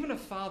actually even a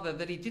father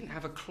that he didn't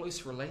have a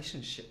close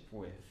relationship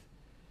with,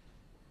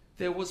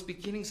 there was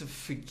beginnings of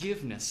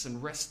forgiveness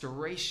and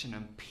restoration,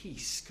 and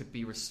peace could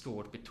be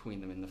restored between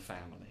them in the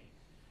family.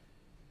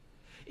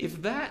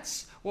 If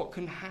that's what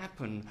can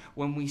happen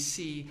when we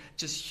see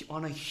just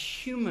on a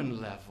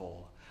human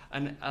level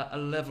a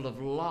level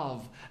of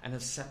love and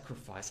of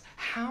sacrifice,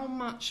 how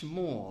much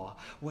more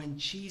when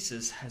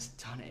Jesus has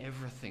done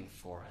everything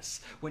for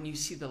us, when you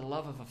see the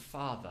love of a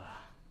father?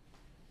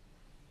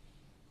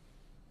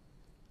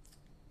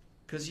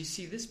 Because you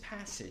see, this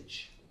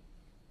passage,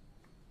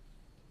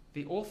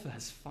 the author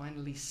has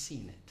finally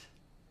seen it.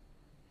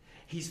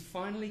 He's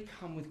finally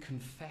come with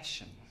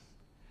confession.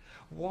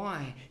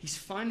 Why? He's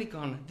finally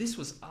gone, this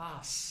was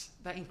us.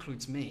 That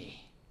includes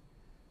me.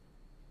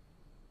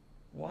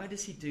 Why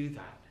does he do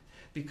that?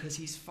 Because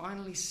he's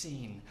finally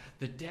seen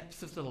the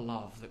depth of the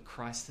love that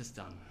Christ has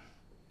done.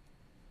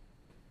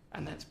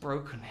 And that's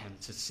broken him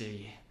to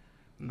see,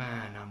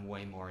 man, I'm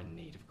way more in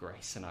need of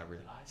grace than I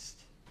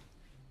realized.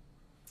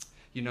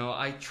 You know,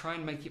 I try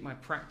and make it my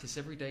practice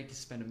every day to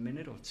spend a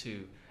minute or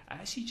two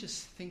actually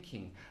just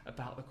thinking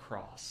about the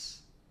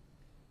cross.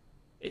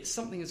 It's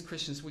something as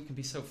Christians we can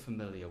be so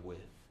familiar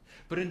with.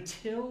 But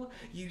until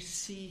you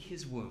see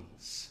his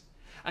wounds,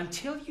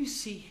 until you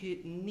see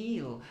him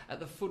kneel at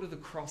the foot of the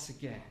cross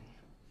again,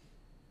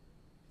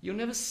 you'll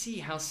never see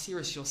how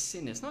serious your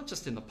sin is, not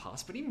just in the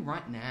past, but even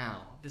right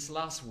now, this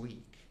last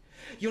week.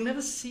 You'll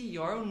never see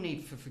your own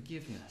need for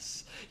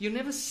forgiveness. You'll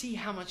never see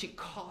how much it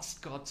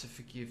cost God to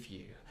forgive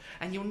you.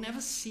 And you'll never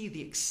see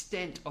the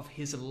extent of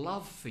his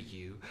love for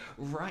you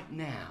right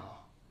now.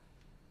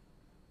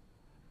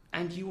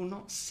 And you will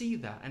not see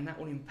that, and that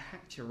will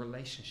impact your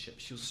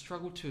relationships. You'll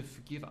struggle to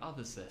forgive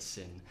others their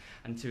sin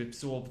and to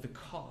absorb the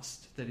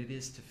cost that it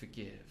is to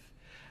forgive.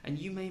 And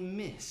you may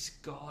miss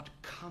God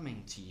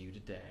coming to you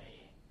today.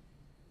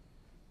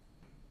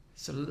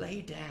 So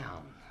lay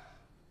down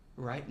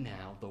right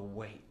now the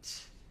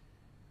weight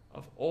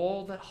of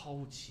all that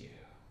holds you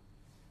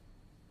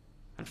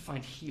and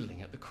find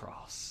healing at the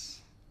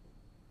cross.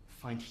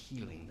 Find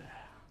healing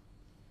there.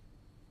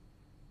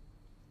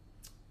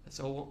 That's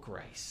all what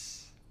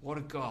grace. What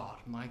a God,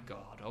 my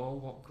God. Oh,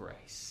 what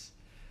grace.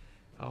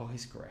 Oh,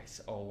 his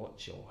grace. Oh, what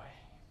joy.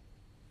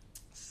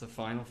 It's the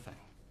final thing.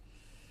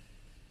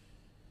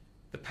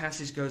 The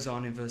passage goes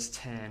on in verse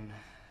 10,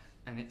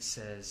 and it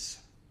says,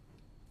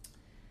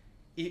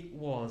 it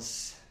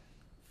was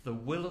the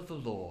will of the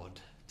Lord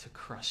to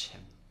crush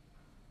him.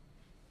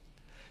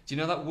 Do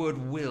you know that word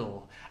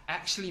will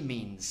actually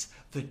means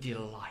the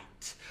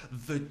delight,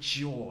 the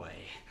joy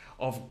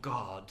of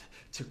God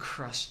to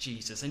crush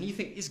Jesus? And you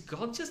think, is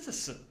God just a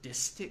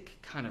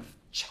sadistic kind of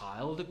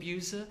child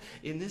abuser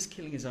in this,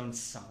 killing his own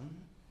son?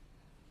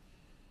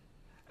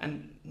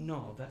 And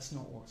no, that's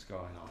not what's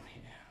going on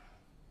here.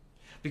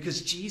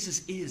 Because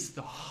Jesus is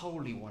the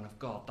Holy One of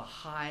God, the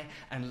high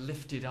and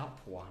lifted up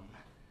one,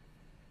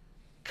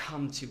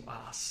 come to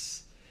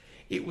us.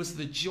 It was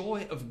the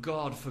joy of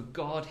God for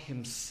God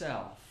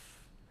himself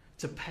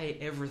to pay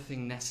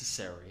everything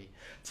necessary,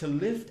 to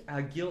lift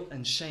our guilt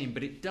and shame.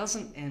 But it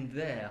doesn't end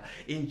there.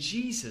 In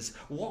Jesus,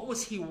 what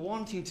was he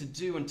wanting to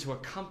do and to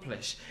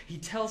accomplish? He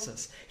tells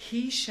us,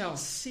 he shall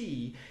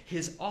see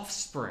his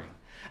offspring,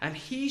 and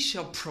he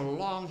shall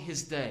prolong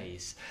his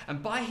days.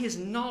 And by his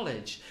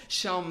knowledge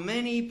shall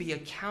many be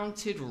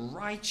accounted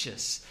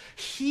righteous.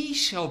 He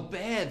shall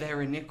bear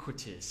their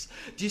iniquities.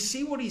 Do you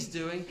see what he's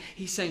doing?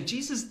 He's saying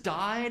Jesus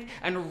died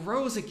and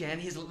rose again.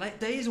 His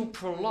days will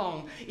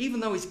prolong, even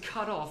though he's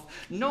cut off,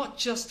 not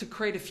just to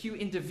create a few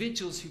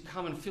individuals who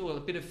come and feel a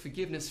bit of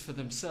forgiveness for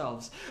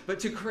themselves, but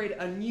to create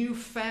a new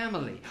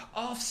family,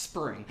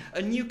 offspring,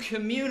 a new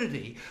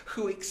community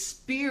who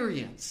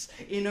experience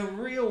in a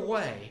real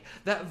way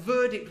that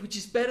verdict which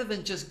is better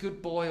than just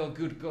good boy or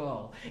good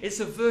girl. It's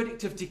a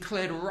verdict of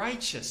declared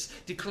righteous,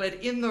 declared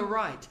in the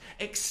right,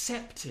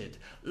 accepted,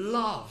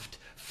 loved,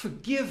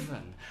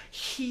 forgiven,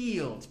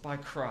 healed by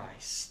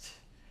Christ.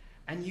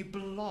 And you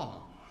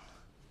belong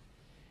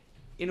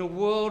in a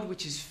world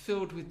which is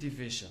filled with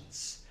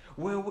divisions,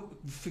 where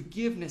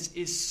forgiveness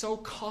is so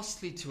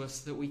costly to us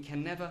that we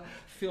can never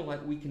feel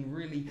like we can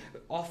really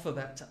offer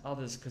that to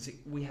others because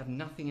we have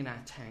nothing in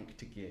our tank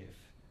to give.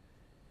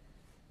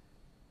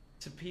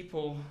 To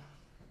people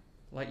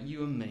like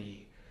you and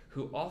me,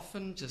 who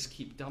often just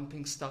keep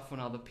dumping stuff on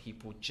other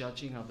people,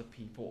 judging other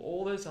people,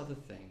 all those other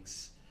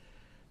things,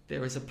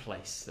 there is a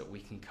place that we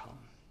can come.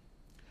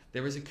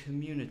 There is a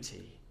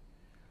community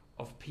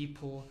of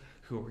people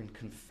who are in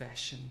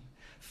confession,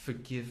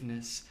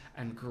 forgiveness,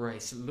 and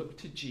grace. Look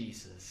to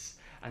Jesus,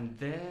 and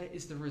there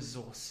is the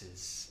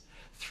resources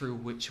through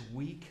which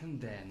we can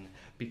then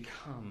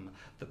become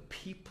the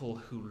people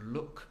who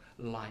look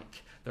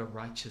like the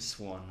righteous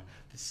one,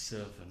 the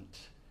servant,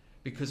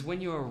 Because when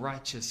you are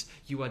righteous,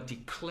 you are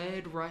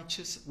declared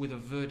righteous with a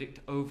verdict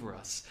over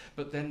us.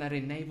 But then that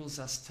enables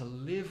us to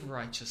live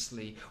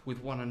righteously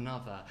with one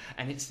another.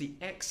 And it's the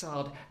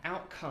exiled,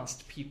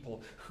 outcast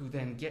people who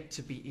then get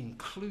to be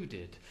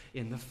included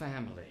in the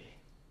family.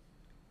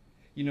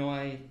 You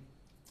know,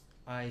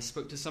 I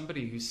spoke to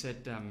somebody who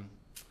said,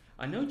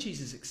 I know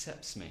Jesus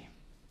accepts me,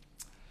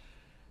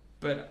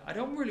 but I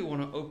don't really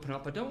want to open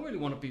up. I don't really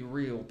want to be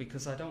real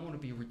because I don't want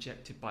to be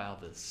rejected by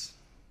others.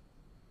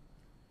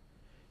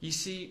 You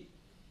see,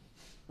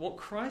 what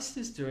Christ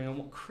is doing and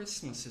what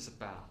Christmas is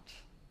about.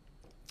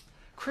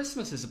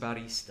 Christmas is about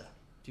Easter.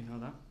 Do you know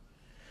that?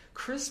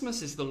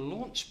 Christmas is the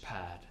launch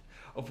pad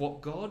of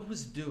what God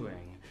was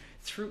doing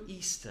through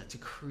Easter to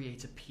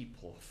create a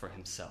people for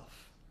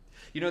himself.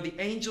 You know, the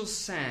angels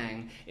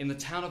sang in the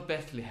town of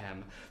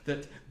Bethlehem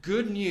that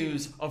good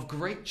news of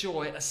great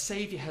joy, a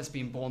Savior has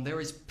been born.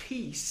 There is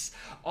peace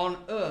on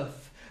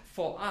earth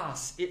for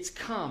us. It's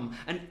come.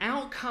 And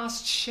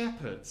outcast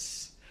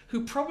shepherds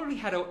who probably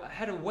had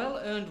a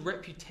well-earned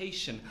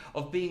reputation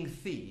of being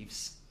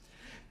thieves,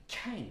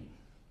 came.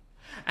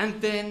 And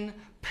then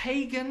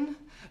pagan,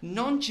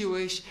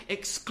 non-Jewish,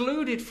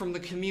 excluded from the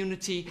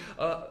community,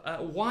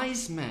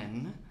 wise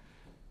men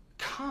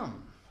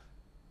come.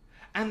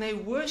 And they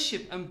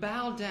worship and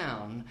bow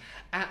down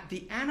at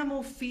the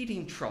animal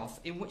feeding trough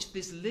in which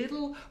this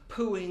little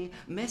pooing,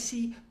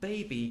 messy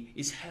baby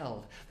is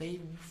held.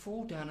 They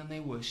fall down and they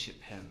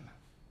worship him.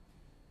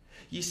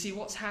 You see,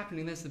 what's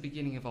happening, there's the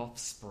beginning of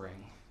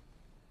offspring.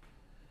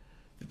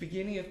 The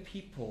beginning of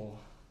people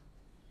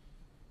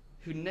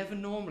who never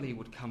normally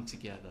would come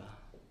together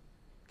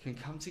can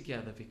come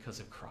together because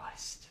of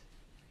Christ,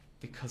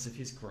 because of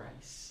his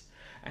grace.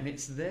 And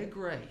it's their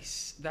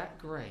grace, that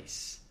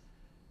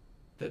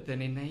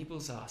then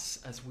enables us,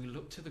 as we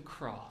look to the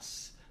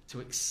cross, to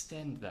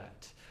extend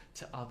that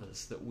to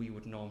others that we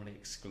would normally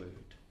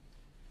exclude.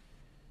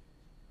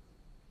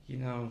 You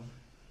know,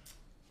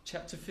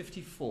 chapter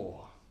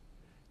 54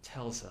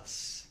 tells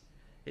us,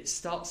 it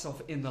starts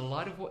off in the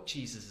light of what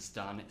Jesus has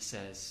done. It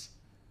says,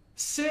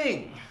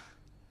 sing,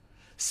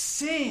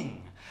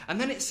 sing. And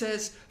then it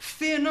says,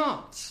 fear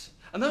not.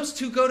 And those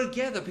two go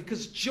together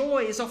because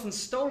joy is often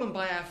stolen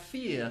by our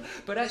fear.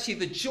 But actually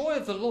the joy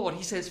of the Lord,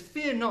 he says,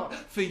 fear not,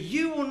 for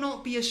you will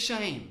not be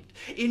ashamed.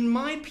 In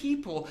my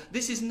people,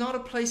 this is not a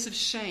place of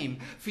shame,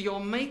 for your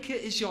Maker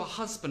is your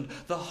husband.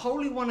 The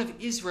Holy One of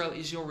Israel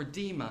is your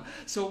Redeemer.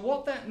 So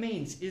what that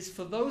means is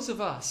for those of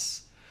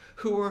us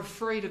who are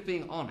afraid of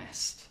being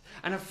honest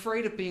and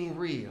afraid of being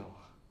real,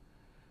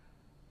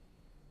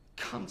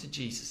 come to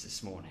Jesus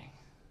this morning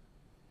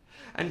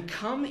and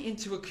come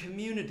into a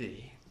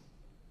community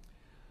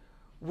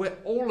where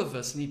all of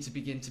us need to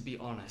begin to be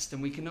honest.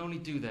 And we can only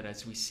do that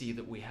as we see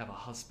that we have a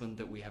husband,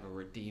 that we have a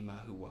Redeemer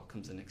who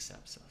welcomes and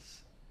accepts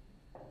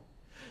us.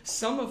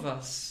 Some of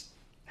us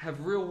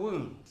have real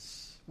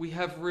wounds. We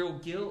have real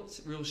guilt,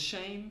 real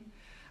shame,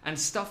 and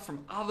stuff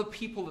from other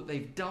people that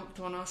they've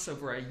dumped on us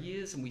over our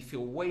years, and we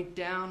feel weighed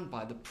down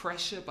by the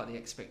pressure, by the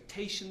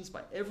expectations,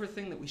 by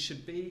everything that we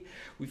should be.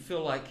 We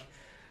feel like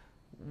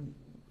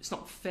it's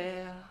not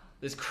fair.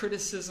 There's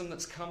criticism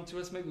that's come to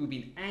us. Maybe we've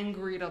been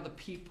angry at other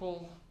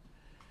people.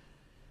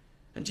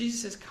 And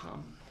Jesus says,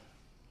 come.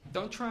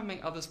 Don't try and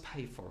make others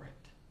pay for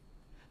it.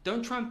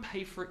 Don't try and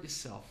pay for it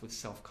yourself with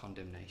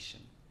self-condemnation.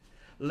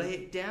 Lay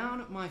it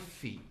down at my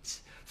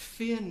feet.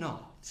 Fear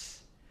not.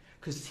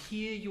 Because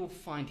here you'll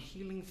find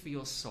healing for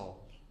your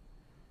soul.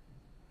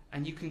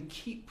 And you can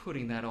keep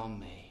putting that on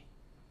me.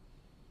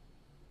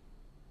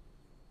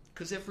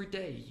 Because every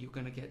day you're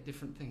going to get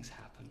different things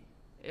happen.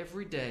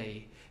 Every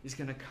day is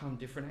going to come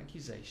different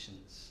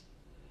accusations.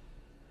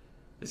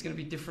 There's going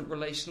to be different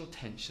relational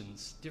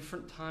tensions,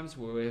 different times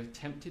where we're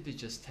tempted to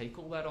just take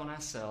all that on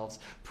ourselves,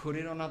 put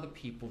it on other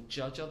people,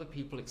 judge other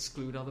people,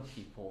 exclude other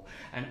people.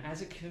 And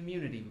as a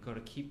community, we've got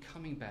to keep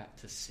coming back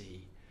to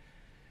see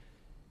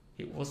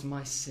it was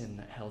my sin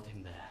that held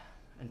him there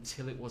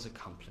until it was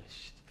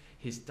accomplished.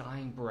 His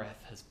dying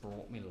breath has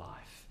brought me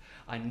life.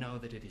 I know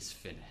that it is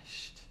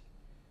finished.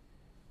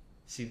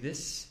 See,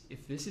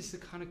 if this is the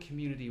kind of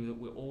community that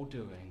we're all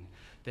doing,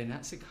 then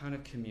that's the kind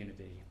of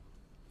community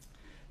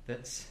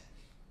that's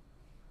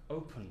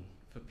open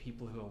for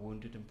people who are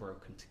wounded and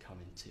broken to come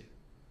into.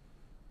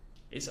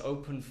 It's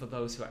open for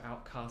those who are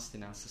outcast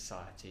in our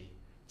society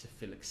to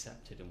feel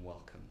accepted and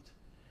welcomed.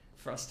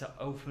 For us to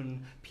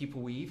open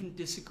people we even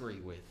disagree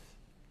with.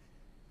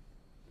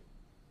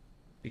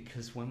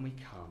 Because when we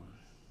come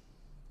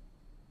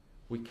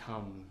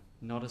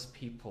not as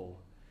people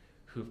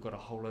who've got a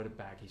whole load of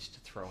baggage to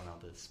throw on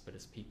others, but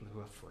as people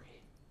who are free.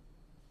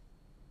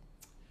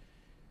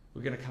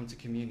 We're going to come to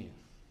communion.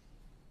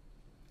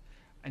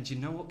 And do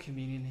you know what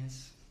communion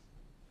is?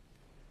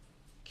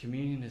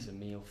 Communion is a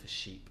meal for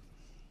sheep.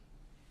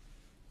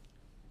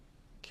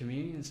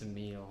 Communion is a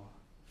meal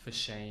for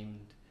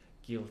shamed,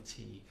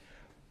 guilty,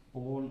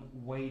 born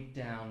weighed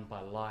down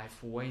by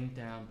life, weighed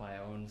down by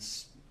our own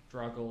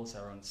struggles,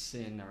 our own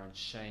sin, our own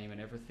shame, and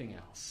everything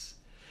else.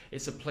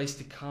 It's a place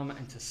to come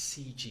and to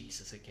see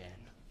Jesus again.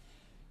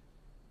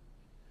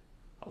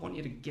 I want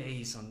you to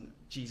gaze on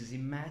Jesus.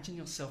 Imagine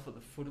yourself at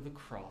the foot of the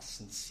cross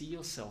and see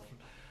yourself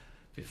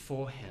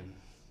before him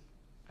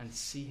and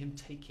see him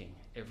taking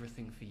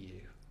everything for you.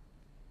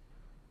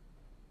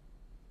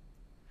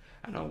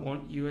 And I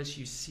want you, as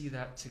you see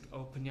that, to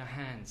open your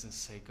hands and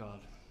say,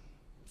 God,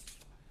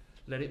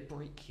 let it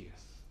break you.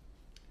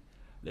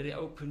 Let it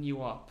open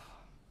you up.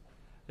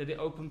 Let it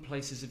open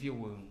places of your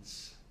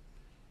wounds.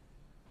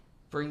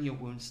 Bring your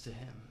wounds to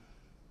him.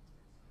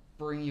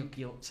 Bring your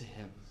guilt to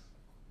him.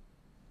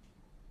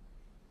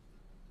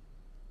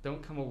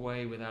 Don't come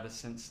away without a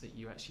sense that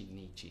you actually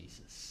need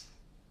Jesus.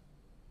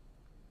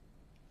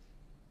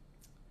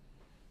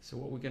 So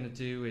what we're going to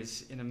do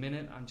is, in a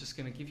minute, I'm just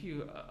going to give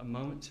you a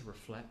moment to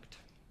reflect.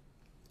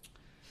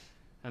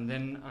 And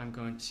then I'm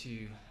going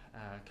to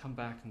come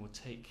back and we'll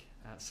take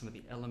some of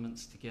the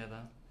elements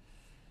together.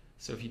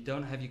 So if you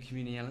don't have your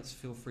communion elements,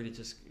 feel free to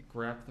just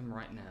grab them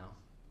right now.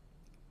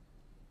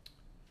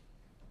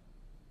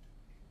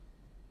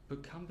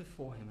 But come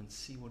before him and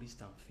see what he's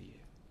done for you.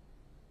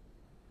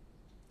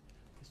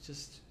 Let's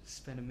just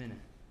spend a minute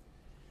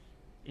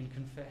in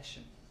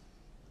confession.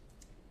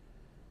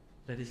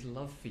 Let his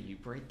love for you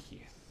break you.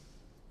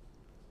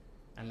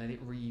 And let it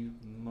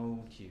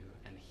remold you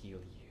and heal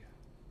you.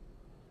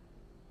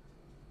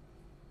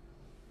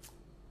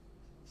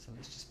 So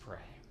let's just pray.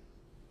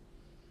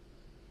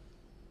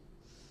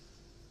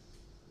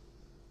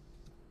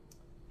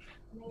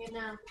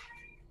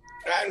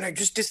 No,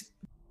 just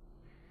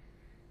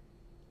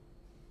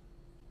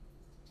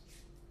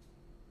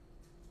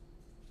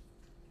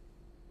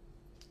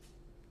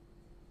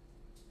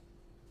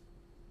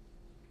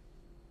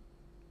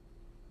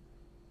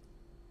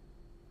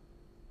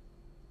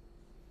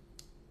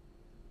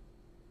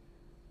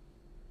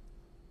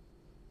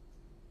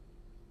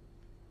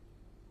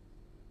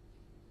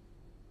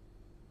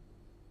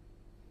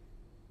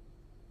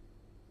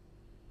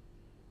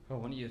I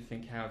want you to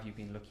think, how have you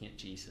been looking at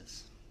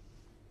Jesus?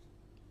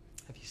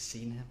 Have you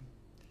seen him?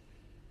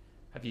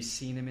 Have you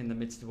seen him in the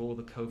midst of all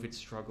the COVID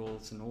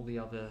struggles and all the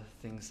other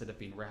things that have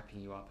been wrapping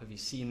you up? Have you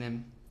seen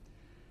him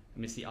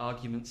amidst the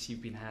arguments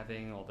you've been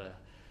having, or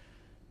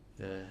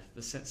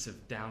the sense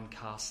of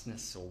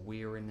downcastness or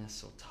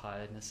weariness or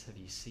tiredness? Have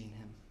you seen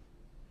him?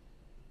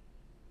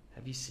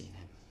 Have you seen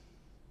him?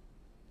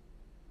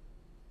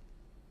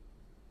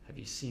 Have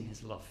you seen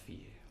his love for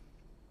you?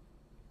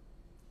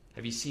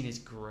 Have you seen his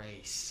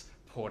grace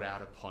poured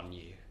out upon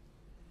you?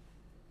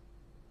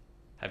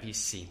 Have you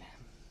seen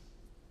him?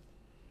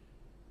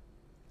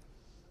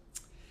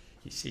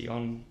 You see,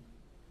 on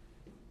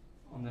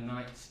the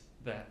night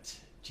that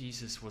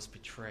Jesus was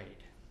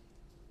betrayed,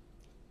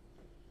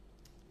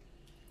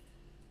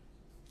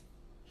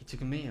 he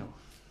took a meal.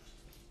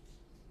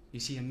 You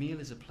see, a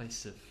meal is a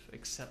place of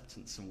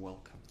acceptance and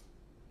welcome.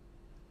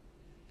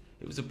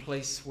 It was a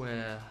place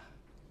where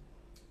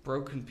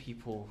broken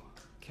people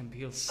can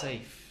feel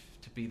safe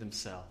to be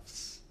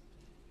themselves,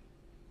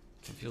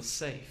 can feel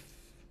safe,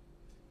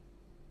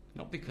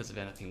 not because of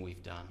anything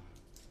we've done,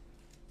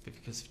 but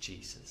because of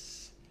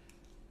Jesus.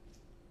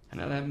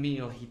 And at that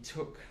meal, he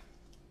took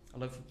a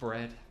loaf of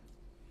bread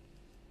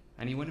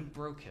and he went and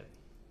broke it.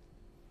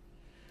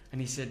 And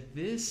he said,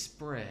 "This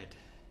bread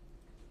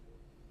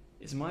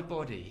is my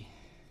body,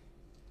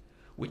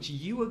 which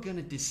you are going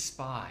to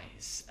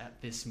despise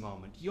at this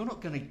moment. You're not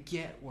going to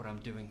get what I'm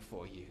doing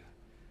for you.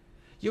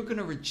 You're going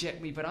to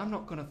reject me, but I'm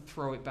not going to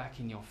throw it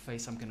back in your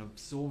face. I'm going to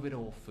absorb it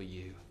all for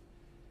you.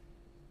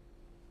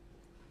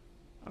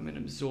 I'm going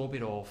to absorb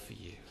it all for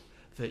you,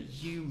 that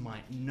you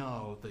might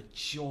know the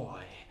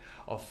joy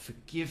of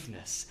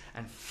forgiveness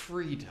and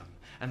freedom,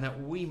 and that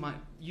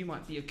you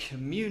might be a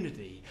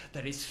community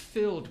that is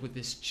filled with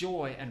this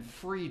joy and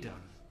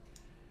freedom.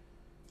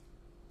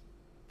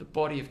 The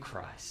body of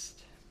Christ."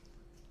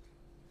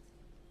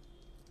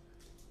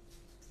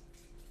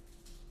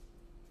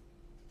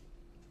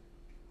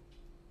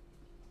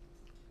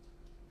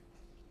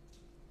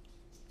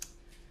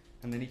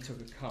 And then he took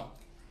a cup.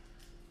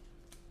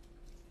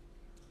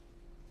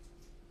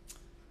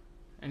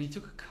 And he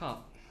took a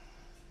cup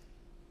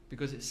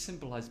because it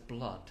symbolized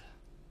blood,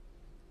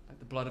 like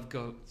the blood of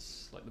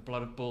goats, like the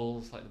blood of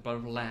bulls, like the blood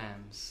of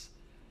lambs.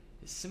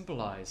 It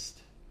symbolized,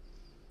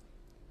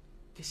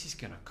 this is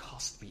going to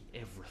cost me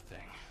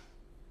everything.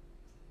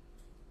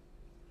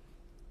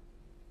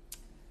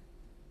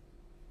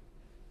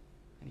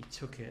 And he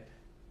took it,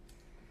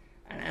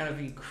 and out of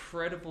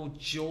incredible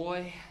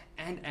joy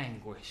and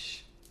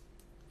anguish,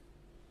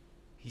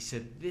 he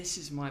said, "This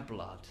is my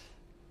blood,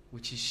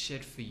 which is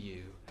shed for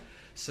you,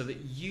 so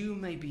that you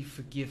may be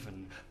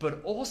forgiven,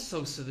 but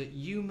also so that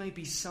you may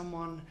be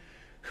someone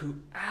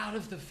who, out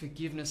of the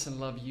forgiveness and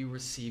love you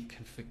receive,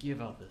 can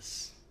forgive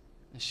others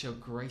and show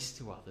grace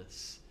to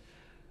others,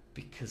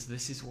 because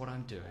this is what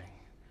I'm doing,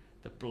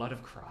 the blood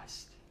of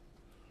Christ."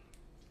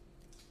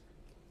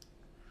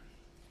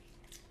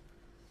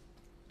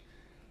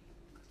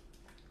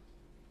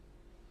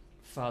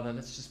 Father,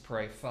 let's just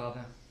pray.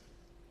 Father,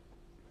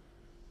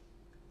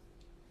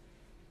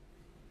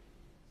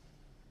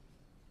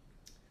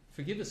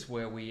 forgive us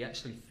where we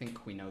actually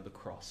think we know the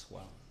cross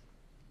well.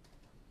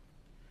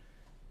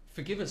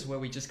 Forgive us where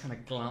we just kind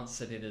of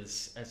glance at it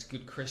as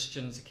good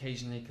Christians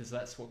occasionally, because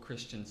that's what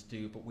Christians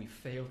do, but we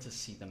fail to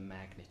see the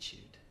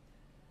magnitude.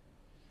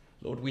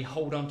 Lord, we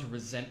hold on to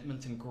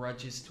resentment and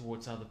grudges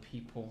towards other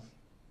people.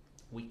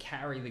 We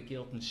carry the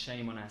guilt and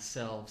shame on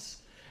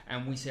ourselves,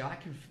 and we say, I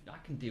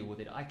can deal with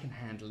it, I can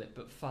handle it,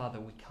 but Father,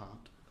 we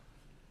can't.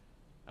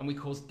 And we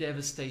cause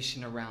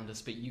devastation around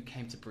us, but you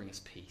came to bring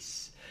us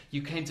peace.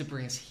 You came to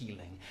bring us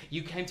healing.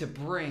 You came to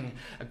bring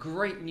a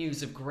great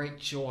news of great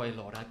joy,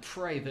 Lord. I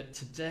pray that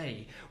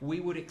today we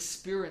would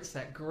experience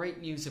that great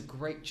news of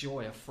great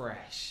joy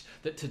afresh.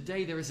 That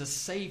today there is a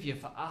Savior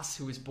for us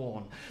who is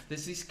born.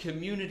 There's this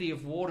community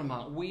of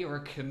Watermark. We are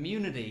a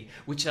community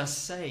which are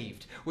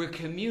saved. We're a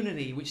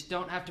community which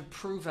don't have to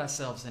prove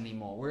ourselves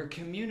anymore. We're a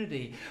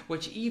community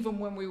which even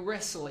when we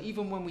wrestle,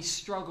 even when we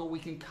struggle, we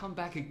can come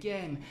back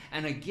again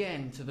and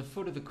again to the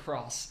foot of the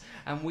cross,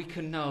 and we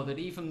can know that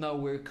even though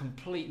we're a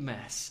complete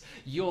mess,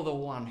 you're the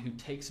one who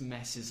takes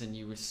messes and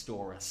you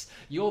restore us.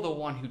 You're the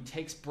one who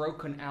takes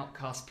broken,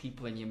 outcast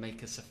people and you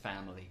make us a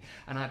family.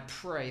 And I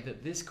pray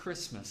that this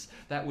Christmas,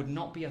 that would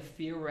not be a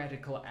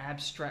theoretical,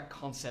 abstract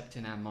concept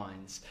in our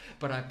minds,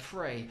 but I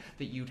pray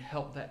that you'd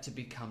help that to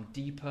become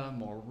deeper,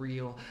 more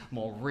real,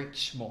 more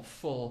rich, more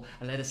full,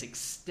 and let us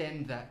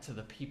extend that to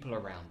the people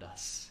around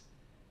us.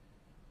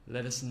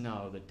 Let us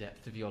know the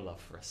depth of your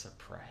love for us, I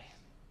pray.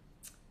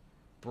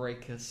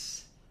 Break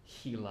us,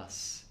 heal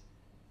us.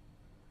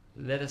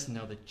 Let us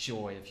know the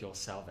joy of your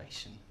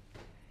salvation.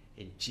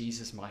 In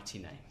Jesus' mighty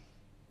name.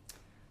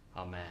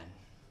 Amen.